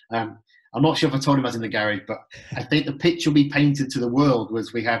grateful. I'm not sure if I told him I was in the garage, but I think the picture we painted to the world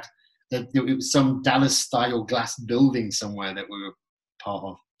was it was some Dallas-style glass building somewhere that we were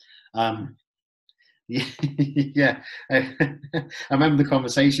part of. Yeah, I remember the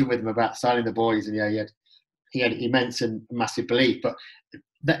conversation with him about signing the boys, and yeah, he had immense and massive belief. But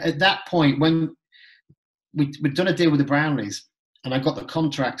at that point, when we'd done a deal with the Brownlees, and I got the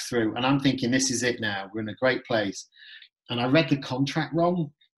contracts through, and I'm thinking, this is it now. We're in a great place. And I read the contract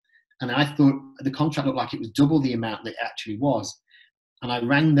wrong, and I thought the contract looked like it was double the amount that it actually was. And I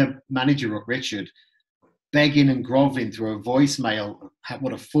rang the manager up, Richard, begging and groveling through a voicemail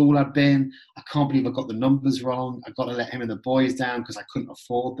what a fool I'd been. I can't believe I got the numbers wrong. I've got to let him and the boys down because I couldn't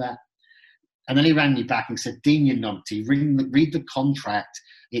afford that. And then he rang me back and said, Dean, you numpty, read the contract.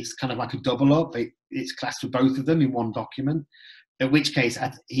 It's kind of like a double up. It's classed for both of them in one document. At which case,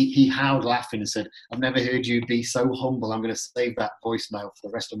 he howled laughing and said, I've never heard you be so humble. I'm going to save that voicemail for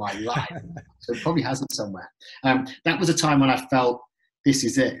the rest of my life. So it probably has it somewhere. That was a time when I felt, this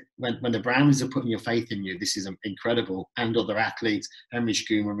is it. When the Brownies are putting your faith in you, this is incredible. And other athletes, Henry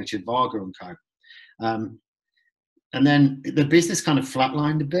Schoomer, Richard Varga and co. And then the business kind of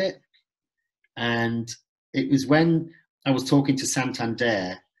flatlined a bit. And it was when I was talking to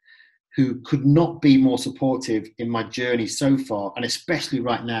Santander, who could not be more supportive in my journey so far. And especially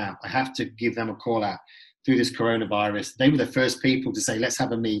right now, I have to give them a call out through this coronavirus. They were the first people to say, let's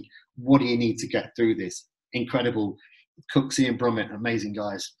have a meet. What do you need to get through this? Incredible. Cooksey and Brummett, amazing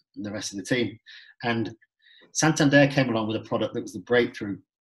guys, and the rest of the team. And Santander came along with a product that was the breakthrough.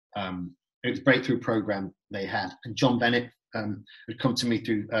 It was a breakthrough program they had. And John Bennett had come to me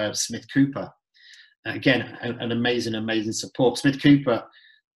through Smith Cooper. Again, an amazing support. Smith Cooper,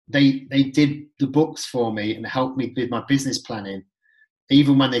 they did the books for me and helped me with my business planning,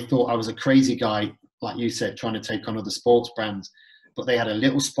 even when they thought I was a crazy guy, like you said, trying to take on other sports brands. But they had a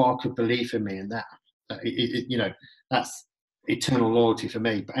little spark of belief in me, and that, that's eternal loyalty for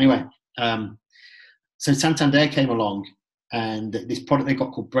me. But anyway, so Santander came along, and this product they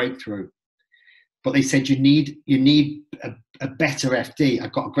got called Breakthrough. But they said you need a better FD.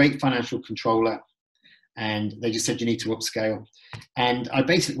 I've got a great financial controller. And they just said, you need to upscale. And I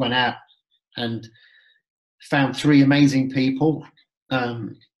basically went out and found 3 amazing people.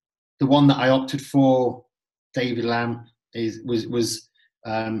 The one that I opted for, David Lamb, was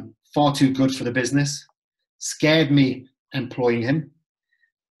far too good for the business. Scared me employing him.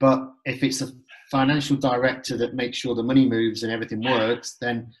 But if it's a financial director that makes sure the money moves and everything works,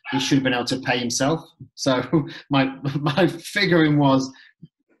 then he should have been able to pay himself. So my figuring was,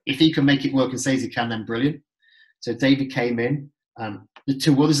 if he can make it work and says he can, then brilliant. So David came in. The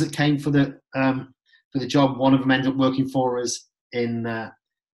 2 others that came for the job, one of them ended up working for us in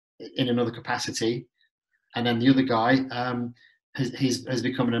another capacity, and then the other guy has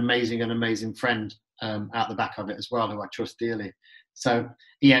become an amazing friend out the back of it as well, who I trust dearly. So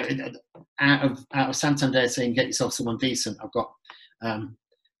yeah, out of Santander saying get yourself someone decent, I've got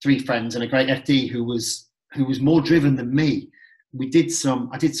 3 friends and a great FD who was more driven than me. I did some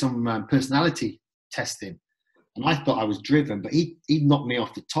personality testing, and I thought I was driven, but he knocked me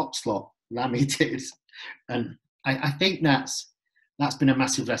off the top slot. Lammy did, and I think that's been a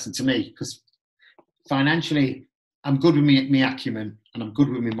massive lesson to me, because financially I'm good with me acumen and I'm good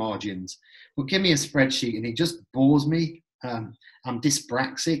with my margins, but give me a spreadsheet and it just bores me. I'm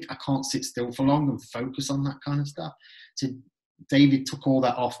dyspraxic. I can't sit still for long and focus on that kind of stuff. So David took all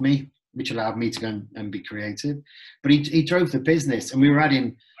that off me, which allowed me to go and be creative. But he drove the business, and we were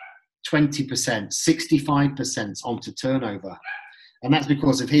adding 20%, 65% onto turnover. And that's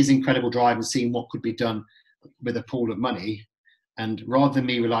because of his incredible drive and seeing what could be done with a pool of money. And rather than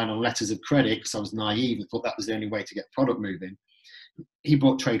me relying on letters of credit, because I was naive and thought that was the only way to get product moving, he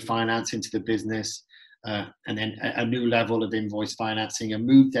brought trade finance into the business, and then a new level of invoice financing, and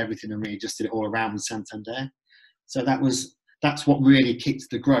moved everything and readjusted it all around with Santander. So that's what really kicked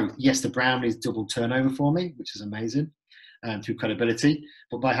the growth. Yes, the Brownies doubled turnover for me, which is amazing, through credibility.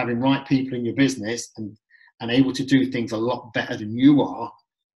 But by having right people in your business and able to do things a lot better than you are,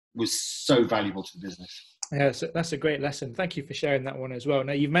 was so valuable to the business. Yeah, so that's a great lesson. Thank you for sharing that one as well.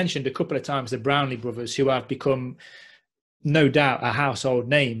 Now, you've mentioned a couple of times the Brownlee brothers, who have become, no doubt, a household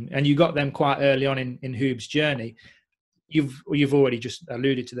name, and you got them quite early on in Hoob's journey. you've already just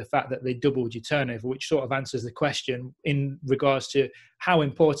alluded to the fact that they doubled your turnover, which sort of answers the question in regards to how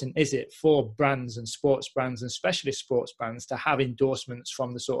important is it for brands and sports brands and specialist sports brands to have endorsements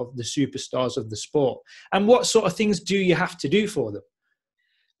from the sort of the superstars of the sport, and what sort of things do you have to do for them?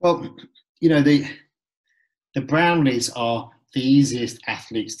 Well, you know, the Brownies are the easiest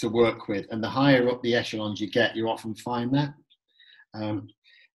athletes to work with, and the higher up the echelons you get, you often find that.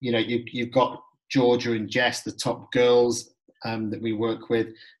 You know, you've got Georgia and Jess, the top girls that we work with,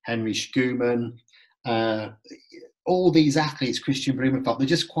 Henry Schumann, all these athletes, Christian Blumenfeld, they're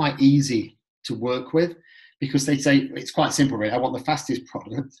just quite easy to work with because they say, it's quite simple, really. I want the fastest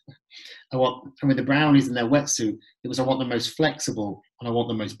product. The Brownies in their wetsuit, it was, I want the most flexible and I want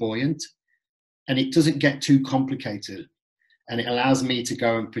the most buoyant. And it doesn't get too complicated. And it allows me to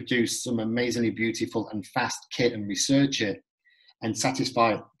go and produce some amazingly beautiful and fast kit and research it and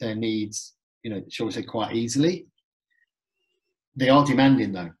satisfy their needs, you know, shall we say, quite easily. They are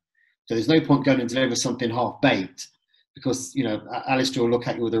demanding though. So there's no point going and deliver something half-baked because, you know, Alistair will look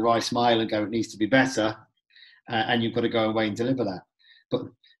at you with a wry smile and go, it needs to be better. And you've got to go away and deliver that. But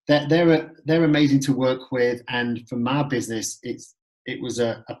they're amazing to work with. And for my business, it was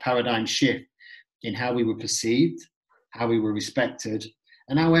a paradigm shift in how we were perceived, how we were respected,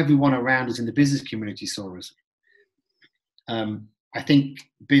 and how everyone around us in the business community saw us. I think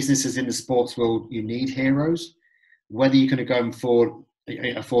businesses in the sports world, you need heroes. Whether you're going to go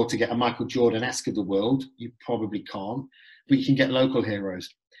and afford to get a Michael Jordan-esque of the world, you probably can't, but you can get local heroes.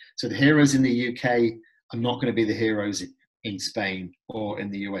 So the heroes in the UK are not going to be the heroes in Spain or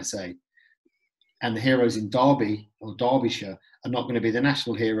in the USA. And the heroes in Derby or Derbyshire are not going to be the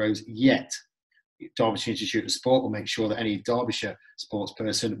national heroes yet. Derbyshire Institute of Sport will make sure that any Derbyshire sports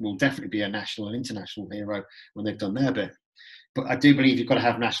person will definitely be a national and international hero when they've done their bit. But I do believe you've got to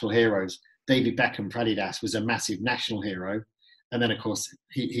have national heroes. David Beckham for Adidas was a massive national hero. And then, of course,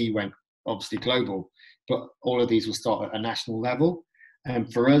 he went obviously global. But all of these will start at a national level.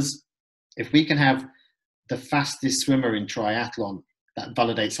 And for us, if we can have the fastest swimmer in triathlon, that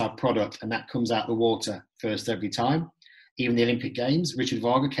validates our product and that comes out the water first every time. Even the Olympic Games, Richard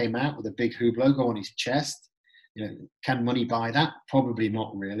Varga came out with a big Hoob logo on his chest. You know, can money buy that? Probably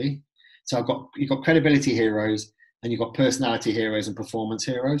not really. So you've got credibility heroes and you've got personality heroes and performance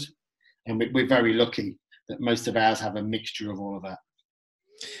heroes. And we're very lucky that most of ours have a mixture of all of that.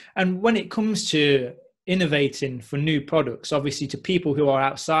 And when it comes to innovating for new products, obviously to people who are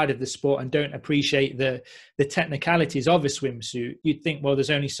outside of the sport and don't appreciate the technicalities of a swimsuit, you'd think, well, there's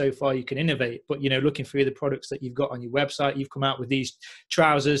only so far you can innovate. But, you know, looking through the products that you've got on your website, you've come out with these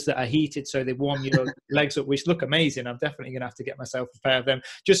trousers that are heated so they warm your legs up, which look amazing. I'm definitely going to have to get myself a pair of them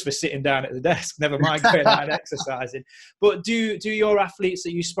just for sitting down at the desk, never mind going out and exercising. But do your athletes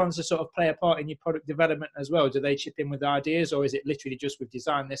that you sponsor sort of play a part in your product development as well? Do they chip in with ideas, or is it literally just, we've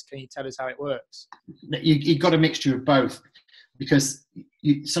designed this, can you tell us how it works? You've got a mixture of both, because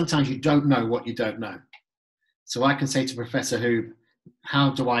sometimes you don't know what you don't know. So I can say to Professor Hoob,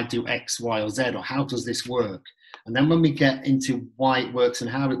 how do I do X, Y, or Z, or how does this work? And then when we get into why it works and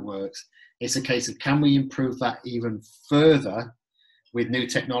how it works, it's a case of, can we improve that even further with new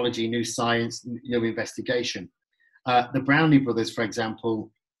technology, new science, new investigation? The Brownie brothers, for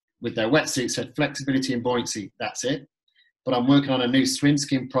example, with their wetsuits, said flexibility and buoyancy, that's it. But I'm working on a new swim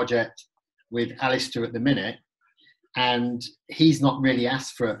skin project with Alistair at the minute, and he's not really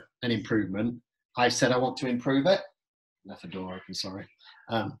asked for an improvement. I said I want to improve it. Left the door open, sorry.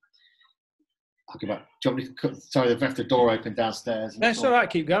 I'll go back. Do you want me to sorry, they've left the door open downstairs. That's all right,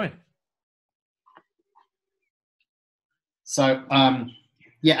 keep going. So,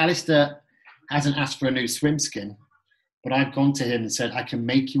 yeah, Alistair hasn't asked for a new swim skin, but I've gone to him and said, I can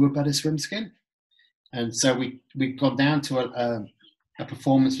make you a better swim skin. And so we've gone down to a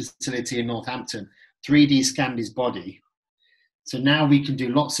performance facility in Northampton, 3D scanned his body. So now we can do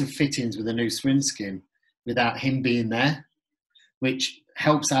lots of fittings with a new swim skin without him being there, which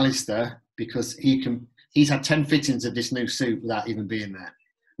helps Alistair because he's had 10 fittings of this new suit without even being there,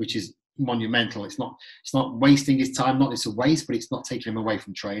 which is monumental. It's not wasting his time, not it's a waste, but it's not taking him away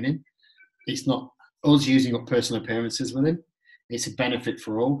from training. It's not us using up personal appearances with him. It's a benefit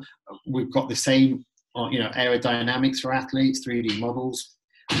for all. We've got the same, aerodynamics for athletes, 3D models,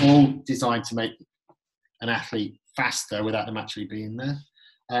 all designed to make an athlete faster without them actually being there.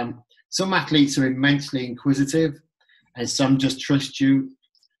 Some athletes are immensely inquisitive, and some just trust you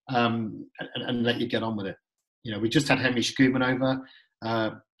and let you get on with it. You know, we just had Henry Schumann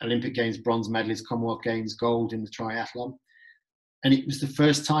over, Olympic Games bronze medalist, Commonwealth Games gold in the triathlon, and it was the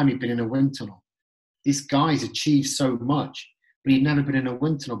first time he'd been in a wind tunnel. This guy's achieved so much, but he'd never been in a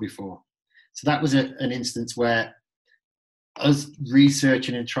wind tunnel before. So that was an instance where us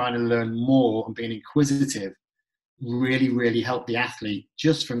researching and trying to learn more and being inquisitive really, really helped the athlete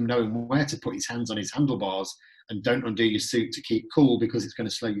just from knowing where to put his hands on his handlebars and don't undo your suit to keep cool because it's going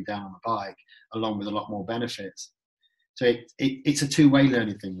to slow you down on the bike, along with a lot more benefits. So it's a two-way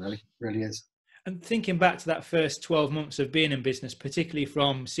learning thing, really is. And thinking back to that first 12 months of being in business, particularly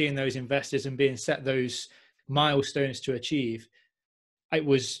from seeing those investors and being set those milestones to achieve, it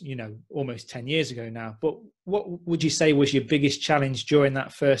was, almost 10 years ago now. But what would you say was your biggest challenge during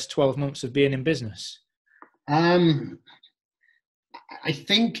that first 12 months of being in business? I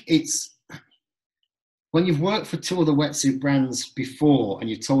think it's when you've worked for two other wetsuit brands before and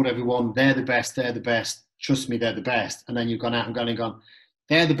you've told everyone they're the best, trust me, they're the best. And then you've gone out and gone,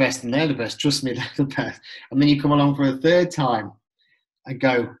 they're the best and they're the best, trust me, they're the best. And then you come along for a third time and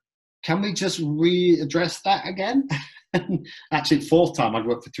go, can we just readdress that again? Actually, fourth time, I'd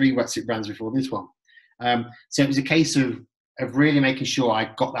worked for 3 wetsuit brands before this one. So it was a case of really making sure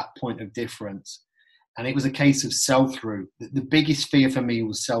I got that point of difference. And it was a case of sell-through. The biggest fear for me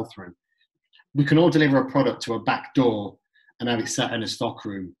was sell-through. We can all deliver a product to a back door and have it sat in a stock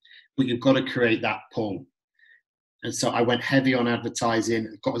room, but you've got to create that pull. And so I went heavy on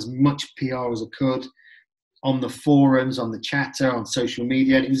advertising, got as much PR as I could on the forums, on the chatter, on social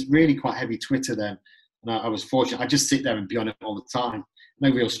media. And it was really quite heavy Twitter then. And I was fortunate. I just sit there and be on it all the time. No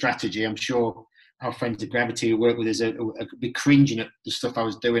real strategy. I'm sure our friends at Gravity who work with us would be cringing at the stuff I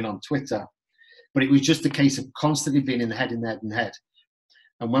was doing on Twitter. But it was just a case of constantly being in the head.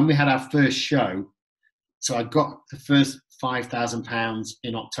 And when we had our first show, so I got the first £5,000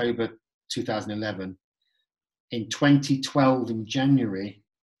 in October 2011. In 2012, in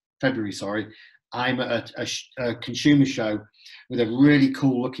February, I'm at a consumer show with a really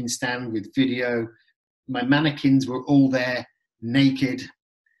cool looking stand with video. My mannequins were all there naked.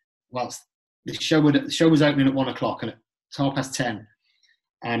 Whilst the show was opening at 1 o'clock, and at 10:30,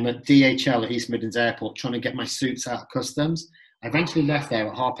 I'm at DHL at East Midlands Airport trying to get my suits out of customs. I eventually left there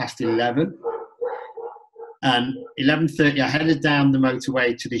at 11:30. And 11:30, I headed down the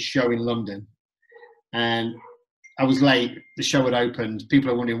motorway to this show in London. And I was late. The show had opened. People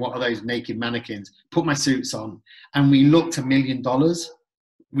are wondering, what are those naked mannequins? Put my suits on. And we looked $1 million.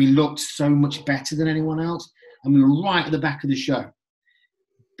 We looked so much better than anyone else. And we were right at the back of the show.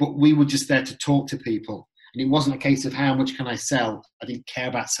 But we were just there to talk to people. And it wasn't a case of how much can I sell. I didn't care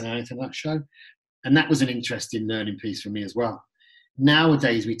about selling anything at that show. And that was an interesting learning piece for me as well.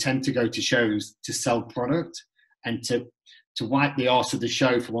 Nowadays, we tend to go to shows to sell product and to wipe the arse of the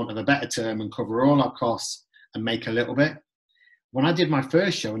show, for want of a better term, and cover all our costs and make a little bit. When I did my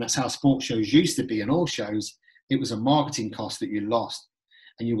first show, and that's how sports shows used to be in all shows, it was a marketing cost that you lost.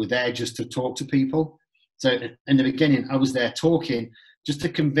 And you were there just to talk to people. So in the beginning, I was there talking just to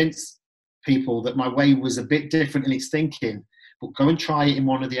convince people that my way was a bit different in its thinking, but go and try it in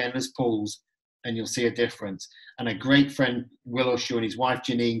one of the endless pools and you'll see a difference. And a great friend, Will Usher, and his wife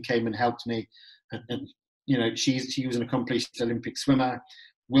Janine came and helped me. And she was an accomplished Olympic swimmer.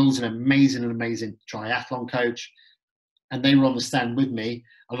 Will's an amazing triathlon coach. And they were on the stand with me,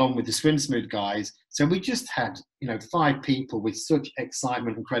 along with the Swim Smooth guys. So we just had, 5 people with such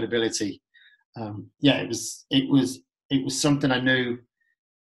excitement and credibility. It was something I knew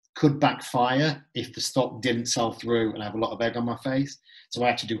could backfire if the stock didn't sell through and I have a lot of egg on my face. So I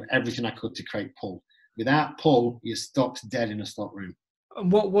had to do everything I could to create pull. Without pull, your stock's dead in a stock room.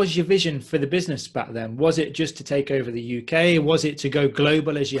 And what was your vision for the business back then? Was it just to take over the UK? Was it to go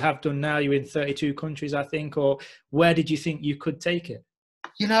global as you have done now? You're in 32 countries, I think. Or where did you think you could take it?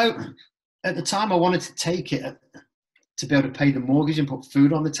 At the time I wanted to take it to be able to pay the mortgage and put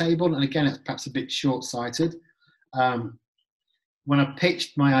food on the table. And again, it's perhaps a bit short-sighted. When I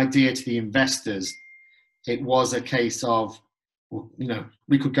pitched my idea to the investors, it was a case of,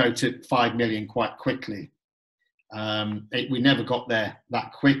 we could go to 5 million quite quickly. We never got there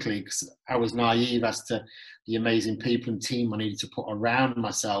that quickly because I was naive as to the amazing people and team I needed to put around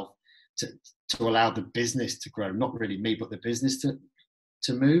myself to allow the business to grow. Not really me, but the business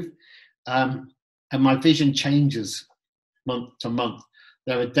to move. And my vision changes month to month.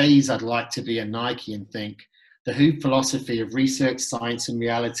 There are days I'd like to be a Nike and think, the Who philosophy of research, science, and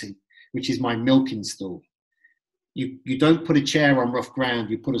reality, which is my milking stool. You don't put a chair on rough ground,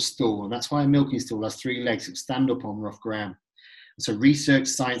 you put a stool. And that's why a milking stool has 3 legs that stand up on rough ground. So research,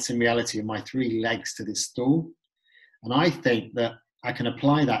 science, and reality are my 3 legs to this stool. And I think that I can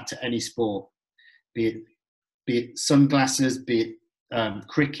apply that to any sport, be it sunglasses, be it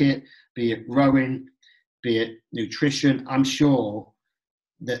cricket, be it rowing, be it nutrition. I'm sure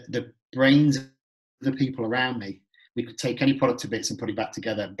that the brains of the people around me, we could take any product to bits and put it back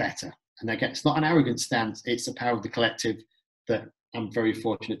together better. And again, it's not an arrogant stance, it's the power of the collective that I'm very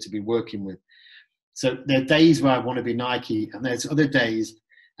fortunate to be working with. So there are days where I want to be Nike, and there's other days,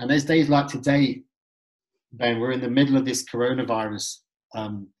 and there's days like today, Ben, we're in the middle of this coronavirus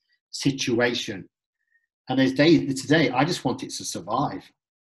situation. And there's days today, I just want it to survive.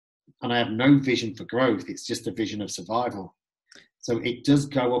 And I have no vision for growth. It's just a vision of survival. So it does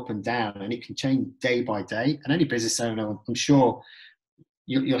go up and down, and it can change day by day. And any business owner, I'm sure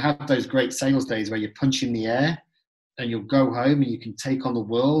you'll have those great sales days where you punch in the air and you'll go home and you can take on the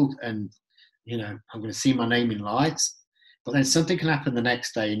world and, you know, I'm going to see my name in lights. But then something can happen the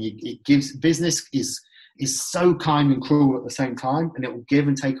next day, and it gives, business is so kind and cruel at the same time, and it will give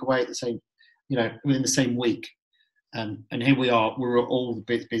and take away at the same, you know, within the same week. And here we are, we're all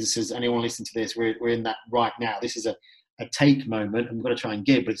the businesses, anyone listening to this, we're in that right now. This is a take moment, and we've got to try and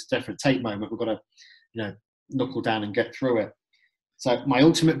give, but it's a definite take moment. We've got to, you know, knuckle down and get through it. So my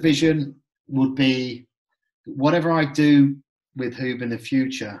ultimate vision would be whatever I do with Hoob in the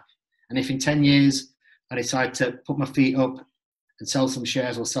future, and if in 10 years I decide to put my feet up and sell some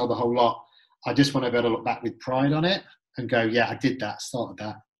shares or sell the whole lot, I just want to be able to look back with pride on it and go, yeah, I did that, started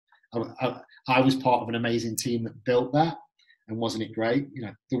that. I was part of an amazing team that built that, and wasn't it great? You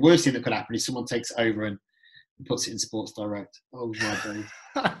know, the worst thing that could happen is someone takes it over and puts it in Sports Direct. Oh my days.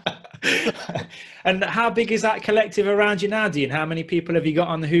 And how big is that collective around you now, Dean? How many people have you got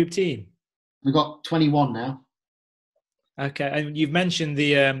on the Hoob team? We've got 21 now. Okay, and you've mentioned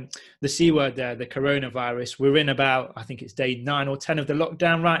the C word there, the coronavirus. We're in about, I think it's day 9 or 10 of the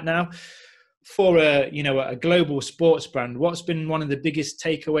lockdown right now. For a global sports brand, what's been one of the biggest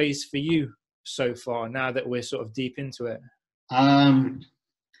takeaways for you so far, now that we're sort of deep into it? I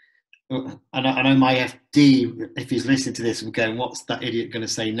know my FD, if he's listening to this, will go, what's that idiot going to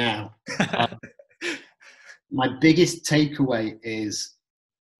say now? My biggest takeaway is,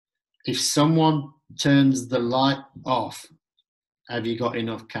 if someone turns the light off, have you got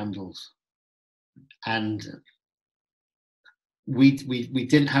enough candles? And we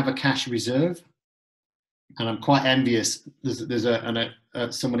didn't have a cash reserve, and I'm quite envious. There's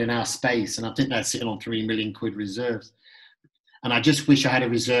someone in our space, and I think they're sitting on £3 million reserves. And I just wish I had a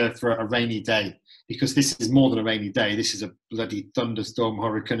reserve for a rainy day, because this is more than a rainy day. This is a bloody thunderstorm,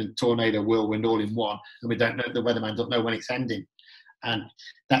 hurricane, and tornado, whirlwind all in one, and we don't know, the weatherman don't know when it's ending. And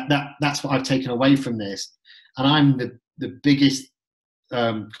that's what I've taken away from this. And I'm the biggest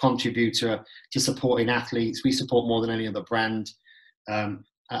contributor to supporting athletes. We support more than any other brand. I'm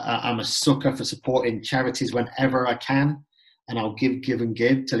a sucker for supporting charities whenever I can, and I'll give till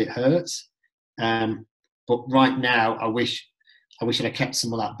it hurts. But right now, I wish I'd have kept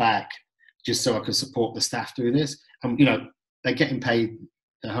some of that back, just so I could support the staff through this. And you know, they're getting paid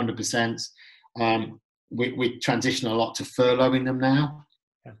 100%. We transition a lot to furloughing them now.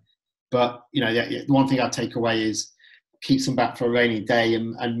 Yeah. But you know, the one thing I take away is keeps them back for a rainy day,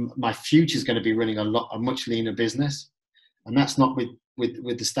 and my future is going to be running a much leaner business, and that's not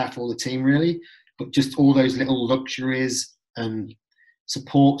with the staff or the team really, but just all those little luxuries and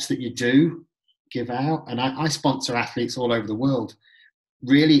supports that you do give out. And I sponsor athletes all over the world.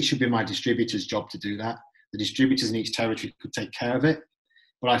 Really, it should be my distributor's job to do that. The distributors in each territory could take care of it,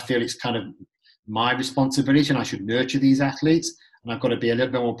 but I feel it's kind of my responsibility, and I should nurture these athletes, and I've got to be a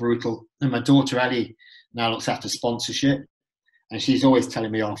little bit more brutal. And my daughter Ellie now looks after sponsorship, and she's always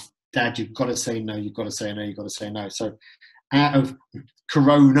telling me off, Dad, you've got to say no, you've got to say no, you've got to say no. So out of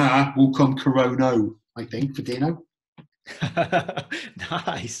Corona will come Corono, I think, for Dino.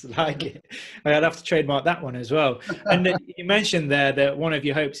 Nice, like it. I'd have to trademark that one as well. And you mentioned there that one of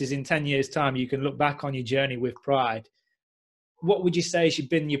your hopes is in 10 years' time you can look back on your journey with pride. What would you say has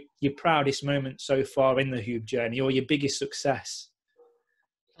been your proudest moment so far in the Hoob journey, or your biggest success?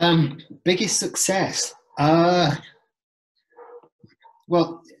 Biggest success? Well,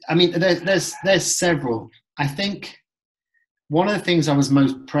 I mean, there's several. I think one of the things I was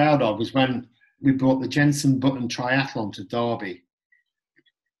most proud of was when we brought the Jensen Button Triathlon to Derby.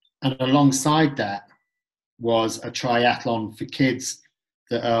 And alongside that was a triathlon for kids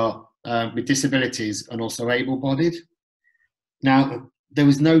that are with disabilities and also able-bodied. Now, there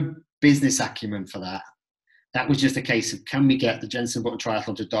was no business acumen for that. That was just a case of, can we get the Jensen Button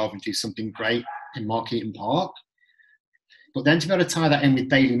Triathlon to Derby and do something great in Markeaton Park? But then to be able to tie that in with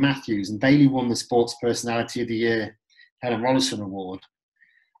Bailey Matthews, and Bailey won the Sports Personality of the Year Helen Rollison Award.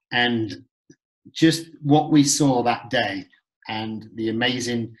 And just what we saw that day, and the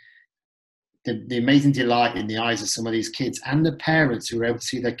amazing delight in the eyes of some of these kids and the parents who were able to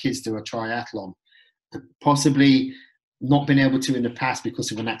see their kids do a triathlon, possibly not been able to in the past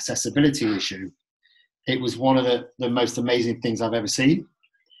because of an accessibility issue. It was one of the most amazing things I've ever seen.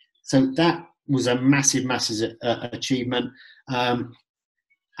 So that was a massive, massive achievement.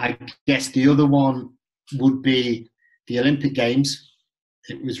 I guess the other one would be the Olympic Games.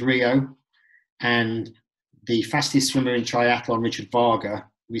 It was Rio, and the fastest swimmer in triathlon, Richard Varga,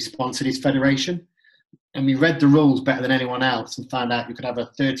 we sponsored his federation, and we read the rules better than anyone else and found out you could have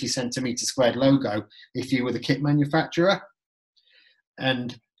a 30 centimetre squared logo if you were the kit manufacturer.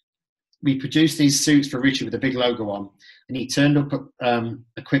 And we produced these suits for Richard with a big logo on, and he turned up at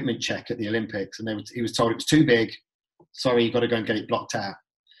equipment check at the Olympics, and he was told it was too big. Sorry, you've got to go and get it blocked out.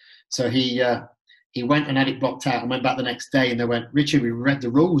 So he went and had it blocked out and went back the next day, and they went, Richard, we read the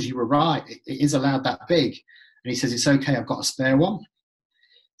rules. You were right. It is allowed that big. And he says, it's okay. I've got a spare one.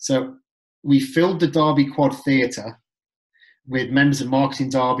 So we filled the Derby Quad Theatre with members of Marketing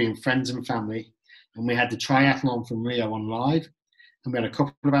Derby and friends and family. And we had the triathlon from Rio on live. And we had a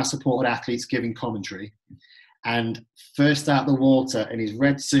couple of our supported athletes giving commentary. And first out the water in his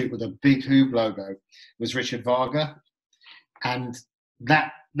red suit with a big Hoob logo was Richard Varga. And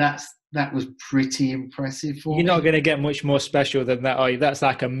that was pretty impressive for me. You're not going to get much more special than that, are you? That's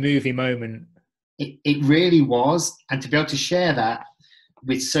like a movie moment. It really was. And to be able to share that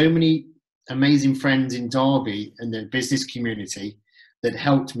with so many amazing friends in Derby and the business community that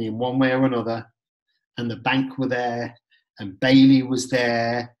helped me in one way or another, and the bank were there, and Bailey was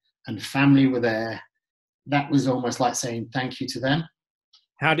there, and family were there, that was almost like saying thank you to them.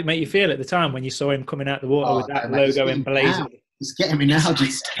 How did it make you feel at the time when you saw him coming out the water with that logo emblazoned? It's getting me now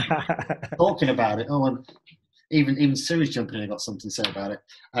just talking about it. Oh, and even Sue's jumping in and got something to say about it.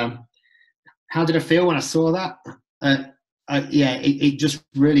 How did I feel when I saw that? Yeah, it just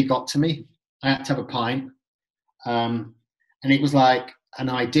really got to me. I had to have a pint. And it was like an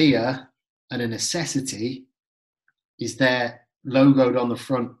idea and a necessity is there logoed on the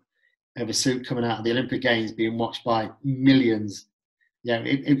front of a suit coming out of the Olympic Games being watched by millions. Yeah,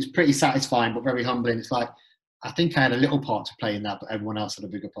 it was pretty satisfying, but very humbling. It's like, I think I had a little part to play in that, but everyone else had a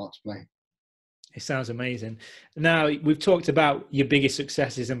bigger part to play. It sounds amazing. Now, we've talked about your biggest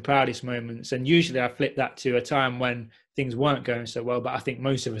successes and proudest moments, and usually I flip that to a time when things weren't going so well, but I think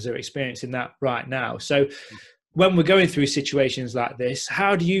most of us are experiencing that right now. So when we're going through situations like this,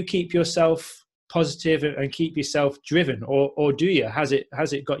 how do you keep yourself positive and keep yourself driven, or do you? Has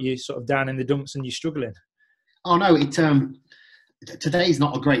it got you sort of down in the dumps and you're struggling? Oh no, today's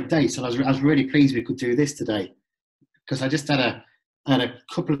not a great day, so I was really pleased we could do this today, because I just had a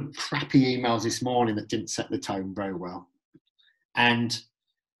couple of crappy emails this morning that didn't set the tone very well. And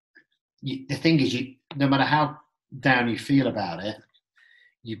the thing is, no matter how down you feel about it,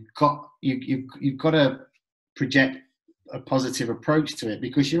 you've got to project a positive approach to it,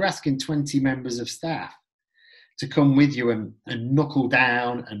 because you're asking 20 members of staff to come with you and knuckle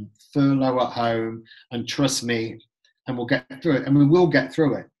down and furlough at home and trust me, and we'll get through it. And we will get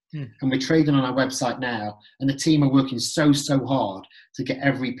through it. And we're trading on our website now, and the team are working so hard to get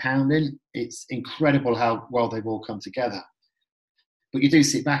every pound in. It's incredible how well they've all come together. But you do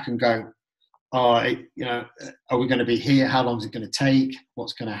sit back and go, are we going to be here? How long is it going to take?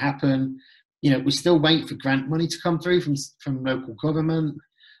 What's going to happen? We're still waiting for grant money to come through from local government.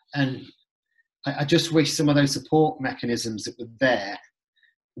 And I just wish some of those support mechanisms that were there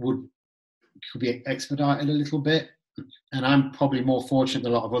could be expedited a little bit. And I'm probably more fortunate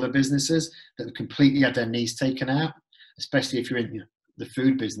than a lot of other businesses that have completely had their knees taken out, especially if you're in the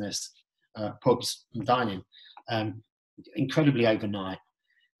food business, pubs and dining, incredibly overnight.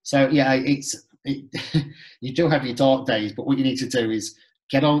 So yeah, you do have your dark days, but what you need to do is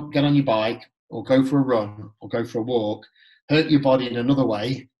get on your bike, or go for a run, or go for a walk, hurt your body in another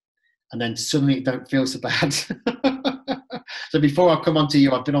way, and then suddenly it don't feel so bad. So before I come on to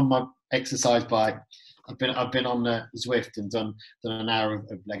you, I've been on my exercise bike. I've been on Zwift and done an hour of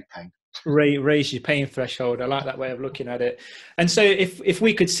leg pain. Raise your pain threshold. I like that way of looking at it. And so if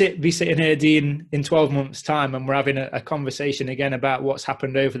we could be sitting here, Dean, in 12 months' time, and we're having a conversation again about what's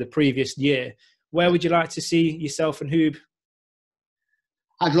happened over the previous year, where would you like to see yourself and Hoob?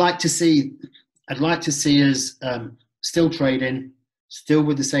 I'd like to see us still trading, still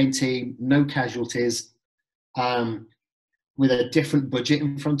with the same team, no casualties, with a different budget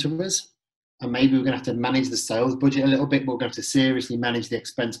in front of us. And maybe we're going to have to manage the sales budget a little bit, but we're going to have to seriously manage the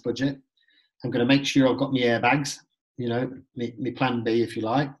expense budget. I'm going to make sure I've got my airbags, my plan B, if you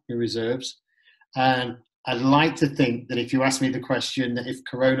like, my reserves. And I'd like to think that if you ask me the question that if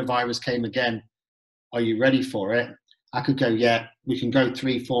coronavirus came again, are you ready for it? I could go, yeah, we can go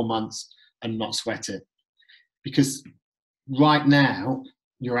 3-4 months and not sweat it. Because right now,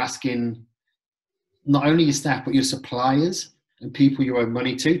 you're asking not only your staff, but your suppliers and people you owe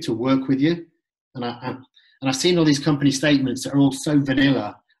money to work with you. And I've seen all these company statements that are all so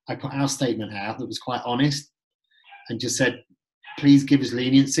vanilla. I put our statement out that was quite honest and just said, please give us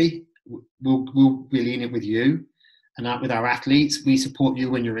leniency. We'll be lenient with you and out with our athletes. We support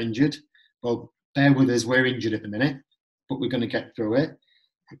you when you're injured. Well, bear with us. We're injured at the minute, but we're going to get through it.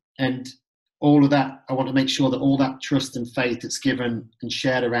 And all of that, I want to make sure that all that trust and faith that's given and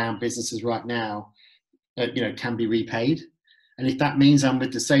shared around businesses right now, can be repaid. And if that means I'm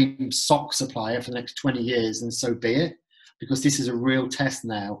with the same sock supplier for the next 20 years, then so be it. Because this is a real test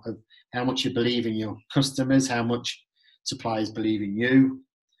now of how much you believe in your customers, how much suppliers believe in you,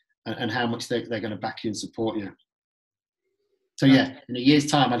 and how much they're going to back you and support you. So yeah, in a year's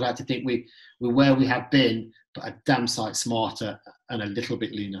time, I'd like to think we're where we have been, but a damn sight smarter and a little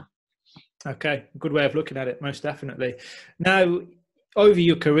bit leaner. Okay, good way of looking at it, most definitely. Now, over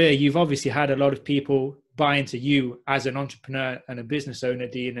your career, you've obviously had a lot of people buy into you as an entrepreneur and a business owner,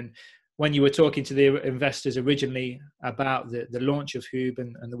 Dean. And when you were talking to the investors originally about the launch of Hoob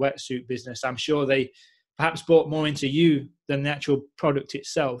and the wetsuit business, I'm sure they perhaps bought more into you than the actual product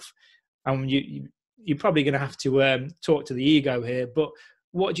itself. And you're probably going to have to talk to the ego here, but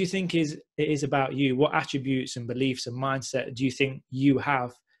what do you think it is about you? What attributes and beliefs and mindset do you think you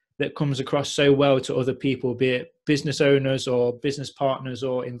have that comes across so well to other people, be it business owners or business partners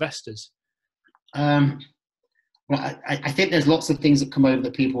or investors? Well, I think there's lots of things that come over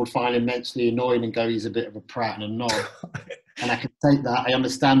that people would find immensely annoying and go, he's a bit of a prat and a knob. And I can take that, I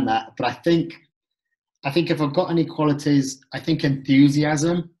understand that. But I think if I've got any qualities, I think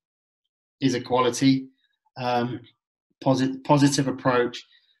enthusiasm is a quality, positive approach.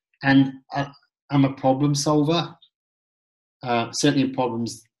 And I'm a problem solver, certainly in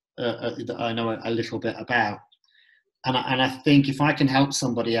problems that I know a little bit about. And I think if I can help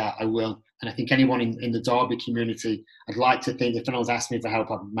somebody out, I will. And I think anyone in the Derby community, I'd like to think if anyone's asked me for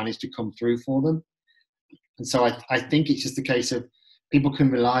help, I've managed to come through for them. And so I think it's just a case of people can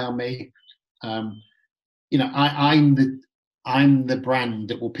rely on me. I'm the brand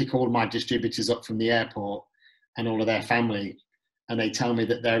that will pick all my distributors up from the airport and all of their family. And they tell me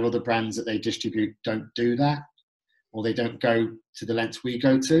that there are other brands that they distribute don't do that, or they don't go to the lengths we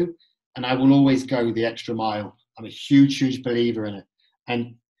go to. And I will always go the extra mile. I'm a huge believer in it.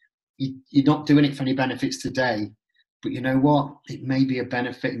 And you're not doing it for any benefits today, but you know what? It may be a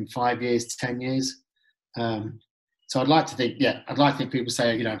benefit in 5 years, 10 years. So I'd like to think people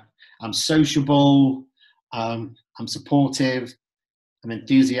say, I'm sociable, I'm supportive, I'm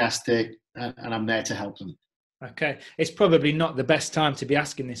enthusiastic, and I'm there to help them. Okay. It's probably not the best time to be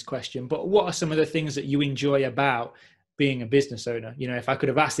asking this question, but what are some of the things that you enjoy about being a business owner? If I could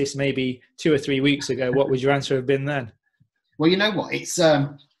have asked this maybe 2 or 3 weeks ago, what would your answer have been then? Well, you know what? It's,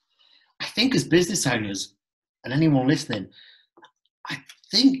 I think as business owners and anyone listening, I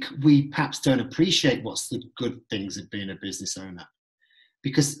think we perhaps don't appreciate what's the good things of being a business owner.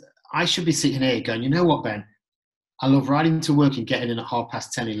 Because I should be sitting here going, you know what, Ben? I love riding to work and getting in at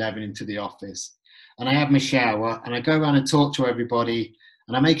 10:30, 11 into the office. And I have my shower and I go around and talk to everybody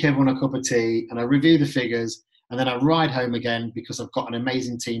and I make everyone a cup of tea and I review the figures and then I ride home again because I've got an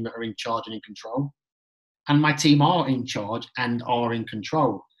amazing team that are in charge and in control. And my team are in charge and are in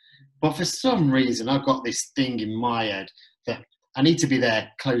control. But for some reason, I've got this thing in my head that I need to be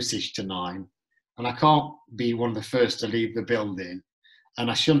there close-ish to 9 and I can't be one of the first to leave the building and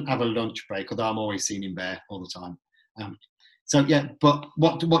I shouldn't have a lunch break, although I'm always seen in there all the time. But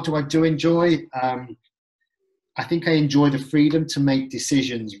what do I do enjoy? I think I enjoy the freedom to make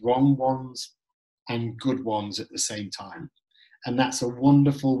decisions, wrong ones and good ones at the same time. And that's a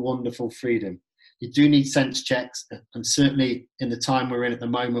wonderful, wonderful freedom. You do need sense checks. And certainly in the time we're in at the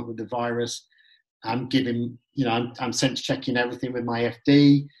moment with the virus, I'm sense checking everything with my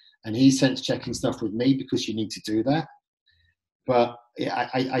FD and he's sense checking stuff with me because you need to do that. But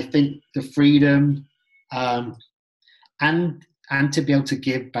I think the freedom, and to be able to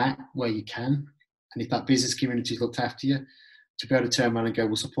give back where you can. And if that business community's looked after you, to be able to turn around and go,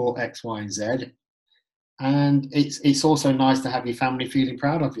 we'll support X, Y, and Z. And it's also nice to have your family feeling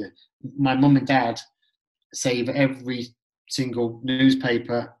proud of you. My mum and dad save every single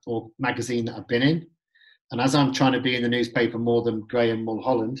newspaper or magazine that I've been in. And as I'm trying to be in the newspaper more than Graham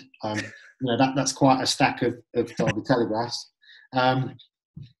Mulholland, that's quite a stack of Derby Telegraphs.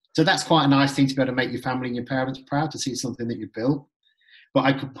 So that's quite a nice thing to be able to make your family and your parents proud to see something that you've built. But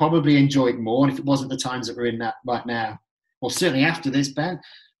I could probably enjoy it more. And if it wasn't the times that we're in that right now, or certainly after this, Ben,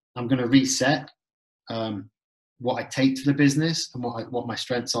 I'm going to reset what I take to the business and what my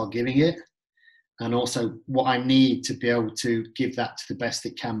strengths are giving it. And also what I need to be able to give that to the best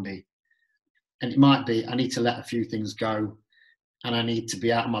it can be. And it might be, I need to let a few things go and I need to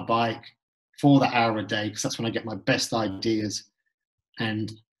be out on my bike for that hour a day because that's when I get my best ideas.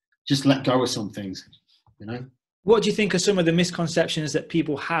 And just let go of some things, you know. What do you think are some of the misconceptions that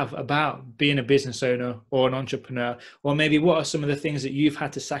people have about being a business owner or an entrepreneur? Or maybe what are some of the things that you've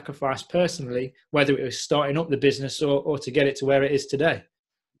had to sacrifice personally, whether it was starting up the business or to get it to where it is today?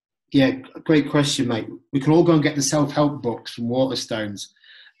 Yeah, great question, mate. We can all go and get the self-help books from Waterstones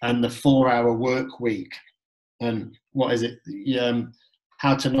and the 4-hour work week. And what is it?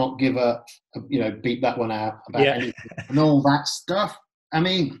 How to not give up, beat that one out about anything and all that stuff. I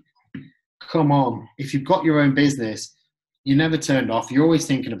mean, come on. If you've got your own business, you're never turned off. You're always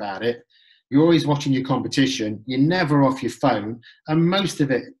thinking about it. You're always watching your competition. You're never off your phone. And most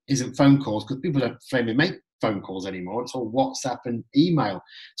of it isn't phone calls because people don't flaming make phone calls anymore. It's all WhatsApp and email.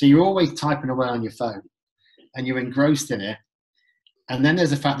 So you're always typing away on your phone and you're engrossed in it. And then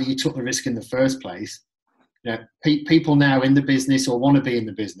there's the fact that you took the risk in the first place. You know, people now in the business or want to be in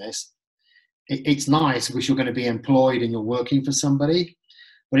the business, it's nice because you're going to be employed and you're working for somebody.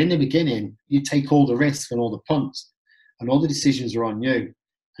 But in the beginning, you take all the risks and all the punts and all the decisions are on you.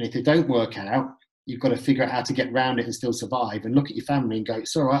 And if they don't work out, you've got to figure out how to get around it and still survive and look at your family and go,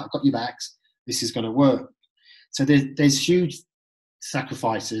 it's all right, I've got your backs. This is going to work. So there's huge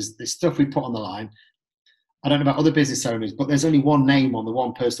sacrifices. There's stuff we put on the line. I don't know about other business owners, but there's only one name on the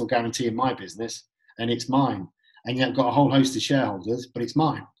one personal guarantee in my business, and it's mine. And yet I've got a whole host of shareholders, but it's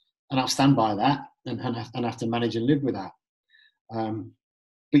mine. And I'll stand by that and have to manage and live with that.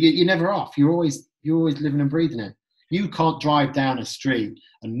 But you're never off. You're always living and breathing it. You can't drive down a street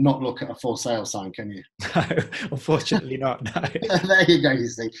and not look at a for sale sign, can you? No, unfortunately not. No. There you go, you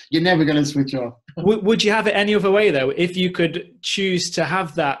see. You're never going to switch off. Would you have it any other way, though? If you could choose to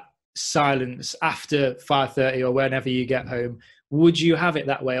have that silence after 5:30 or whenever you get home, would you have it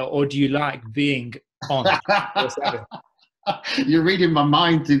that way? Or do you like being on? You're reading my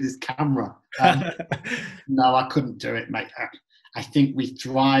mind through this camera. No, I couldn't do it, mate. I think we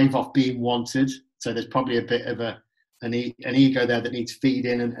thrive off being wanted. So there's probably a bit of an ego there that needs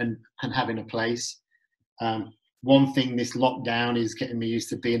feeding and having a place. One thing this lockdown is getting me used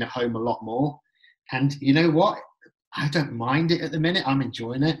to being at home a lot more. And you know what? I don't mind it at the minute. I'm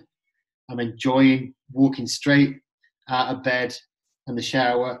enjoying it. I'm enjoying walking straight out of bed and the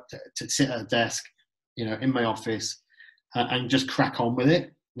shower to sit at a desk, in my office and just crack on with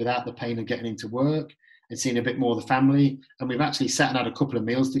it without the pain of getting into work and seeing a bit more of the family. And we've actually sat and had a couple of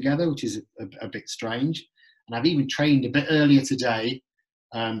meals together, which is a bit strange. And I've even trained a bit earlier today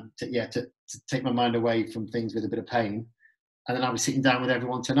to take my mind away from things with a bit of pain. And then I'll be sitting down with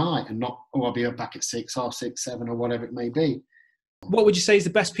everyone tonight and I'll be up back at 6, 7 or whatever it may be. What would you say is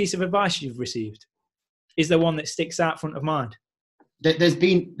the best piece of advice you've received? Is there one that sticks out front of mind? There's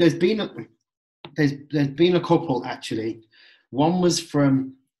been a couple actually. One was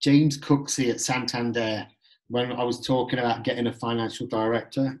from James Cooksey at Santander when I was talking about getting a financial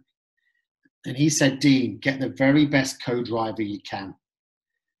director. And he said, Dean, get the very best co-driver you can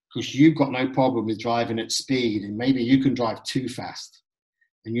because you've got no problem with driving at speed and maybe you can drive too fast.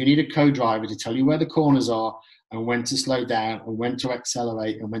 And you need a co-driver to tell you where the corners are and when to slow down and when to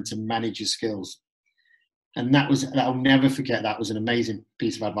accelerate and when to manage your skills. And I'll never forget. That was an amazing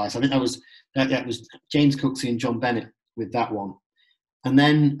piece of advice. I think that was James Cooksey and John Bennett with that one. And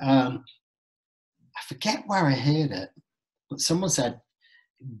then I forget where I heard it, but someone said,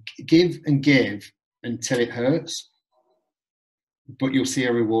 give and give until it hurts, but you'll see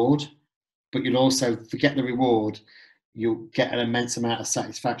a reward. But you'll also forget the reward. You'll get an immense amount of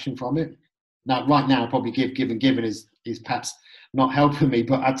satisfaction from it. Now, right now, probably give and giving is perhaps not helping me,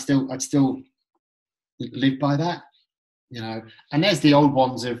 but I'd still live by that, And there's the old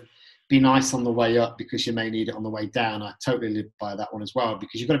ones of be nice on the way up because you may need it on the way down. I totally live by that one as well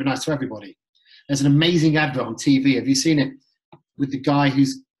because you've got to be nice to everybody. There's an amazing advert on TV. Have you seen it with the guy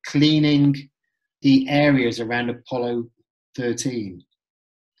who's cleaning the areas around Apollo 13?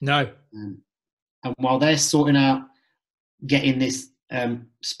 No. And while they're sorting out getting this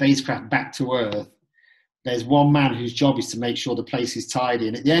spacecraft back to Earth, there's one man whose job is to make sure the place is tidy.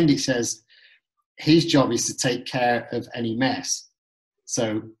 And at the end it says his job is to take care of any mess.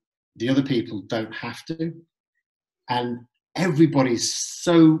 So the other people don't have to. And everybody's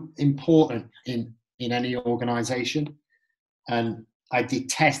so important in any organization. And I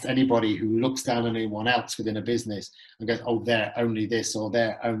detest anybody who looks down on anyone else within a business and goes, oh, they're only this or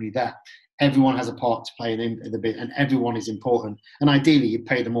they're only that. Everyone has a part to play in the bit, and everyone is important. And ideally, you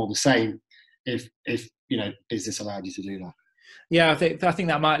pay them all the same if business allowed you to do that. Yeah, I think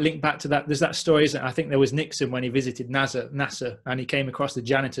that might link back to that. There's that story, isn't it? I think there was Nixon when he visited NASA, and he came across the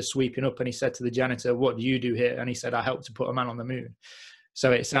janitor sweeping up, and he said to the janitor, "What do you do here?" And he said, "I helped to put a man on the moon."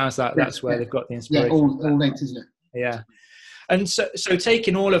 So it sounds like that's where they've got the inspiration. Yeah, all linked, isn't it? Yeah. And so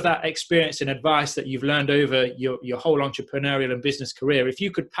taking all of that experience and advice that you've learned over your whole entrepreneurial and business career, if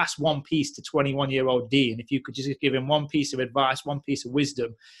you could pass one piece to 21-year-old Dean, if you could just give him one piece of advice, one piece of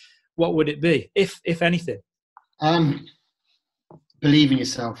wisdom, what would it be, if anything? Believe in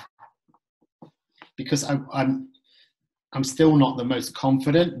yourself, because I'm still not the most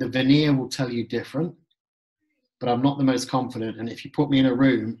confident. The veneer will tell you different, but I'm not the most confident. And if you put me in a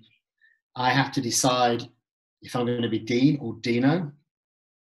room, I have to decide if I'm going to be Dean or Dino.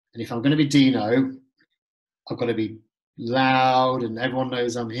 And if I'm going to be Dino, I've got to be loud and everyone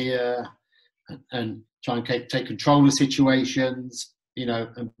knows I'm here, and try and take control of situations,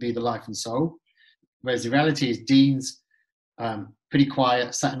 and be the life and soul. Whereas the reality is Dean's pretty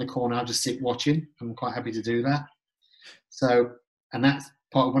quiet, sat in the corner. I'll just sit watching. I'm quite happy to do that. So, and that's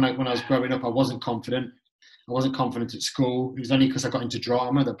part of when I was growing up, I wasn't confident. I wasn't confident at school. It was only because I got into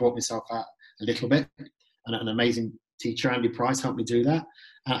drama that brought myself out a little bit. And an amazing teacher, Andy Price, helped me do that,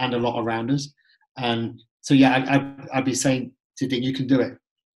 and a lot around us. And so, yeah, I'd be saying to Dean, you can do it.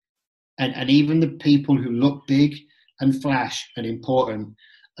 And even the people who look big and flash and important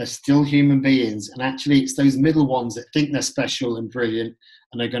are still human beings. And actually, it's those middle ones that think they're special and brilliant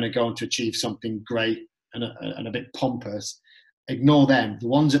and they're going to go on to achieve something great and a bit pompous. Ignore them. The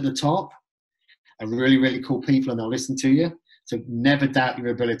ones at the top are really, really cool people, and they'll listen to you. So never doubt your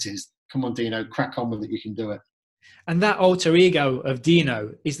abilities. Come on, Dino, crack on with it. You can do it. And that alter ego of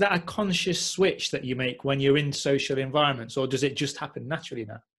Dino, is that a conscious switch that you make when you're in social environments, or does it just happen naturally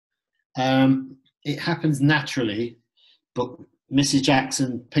now? It happens naturally, but Mrs.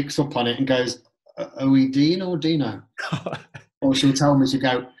 Jackson picks up on it and goes, are we Dean or Dino? Or she'll tell me, she'll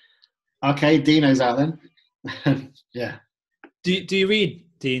go, okay, Dino's out then. Yeah. Do you read,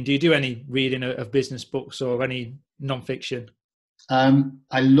 Dean? Do you do any reading of business books or any non-fiction?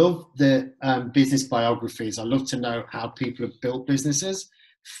 I love the business biographies. I love to know how people have built businesses.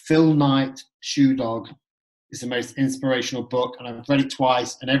 Phil Knight, Shoe Dog, is the most inspirational book, and I've read it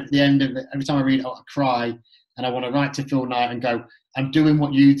twice. And at the end of it, every time I read it, I cry, and I want to write to Phil Knight and go, "I'm doing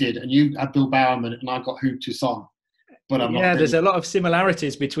what you did, and you had Bill Bowerman, and I got Hu Tucson." But I'm not. There's a lot of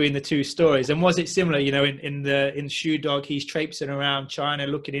similarities between the two stories. And was it similar? In Shoe Dog, he's traipsing around China,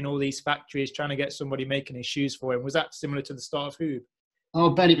 looking in all these factories, trying to get somebody making his shoes for him. Was that similar to the start of Who? Oh,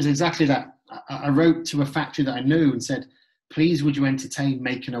 Ben, it was exactly that. I wrote to a factory that I knew and said, "Please, would you entertain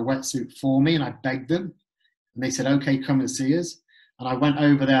making a wetsuit for me?" And I begged them, and they said, "Okay, come and see us." And I went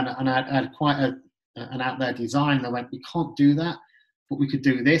over there, and I had quite an out there design. And I went, "We can't do that, but we could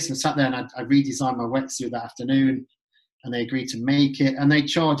do this." And I sat there and I redesigned my wetsuit that afternoon. And they agreed to make it, and they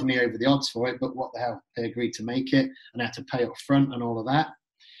charged me over the odds for it, but what the hell, they agreed to make it, and I had to pay up front and all of that.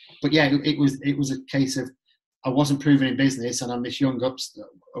 But yeah, it was a case of, I wasn't proven in business, and I'm this young upstart.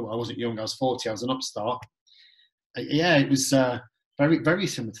 Oh, I wasn't young, I was 40, I was an upstart. Yeah, it was very, very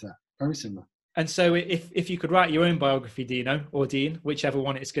similar to that, very similar. And so if you could write your own biography, Dino, or Dean, whichever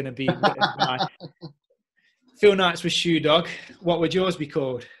one it's going to be, Phil Knight's was Shoe Dog, what would yours be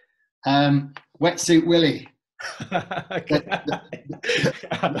called? Wetsuit Willie. I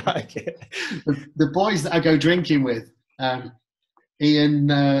like it. The boys that I go drinking with, Ian,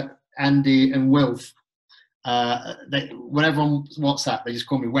 Andy, and Wilf, whenever on WhatsApp they just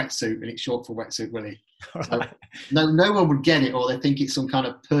call me Wetsuit, and it's short for Wetsuit Willie. So Right. no one would get it, or they think it's some kind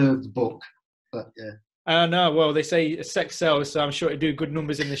of perved book. But yeah. No, well, they say sex sells, so I'm sure it'd do good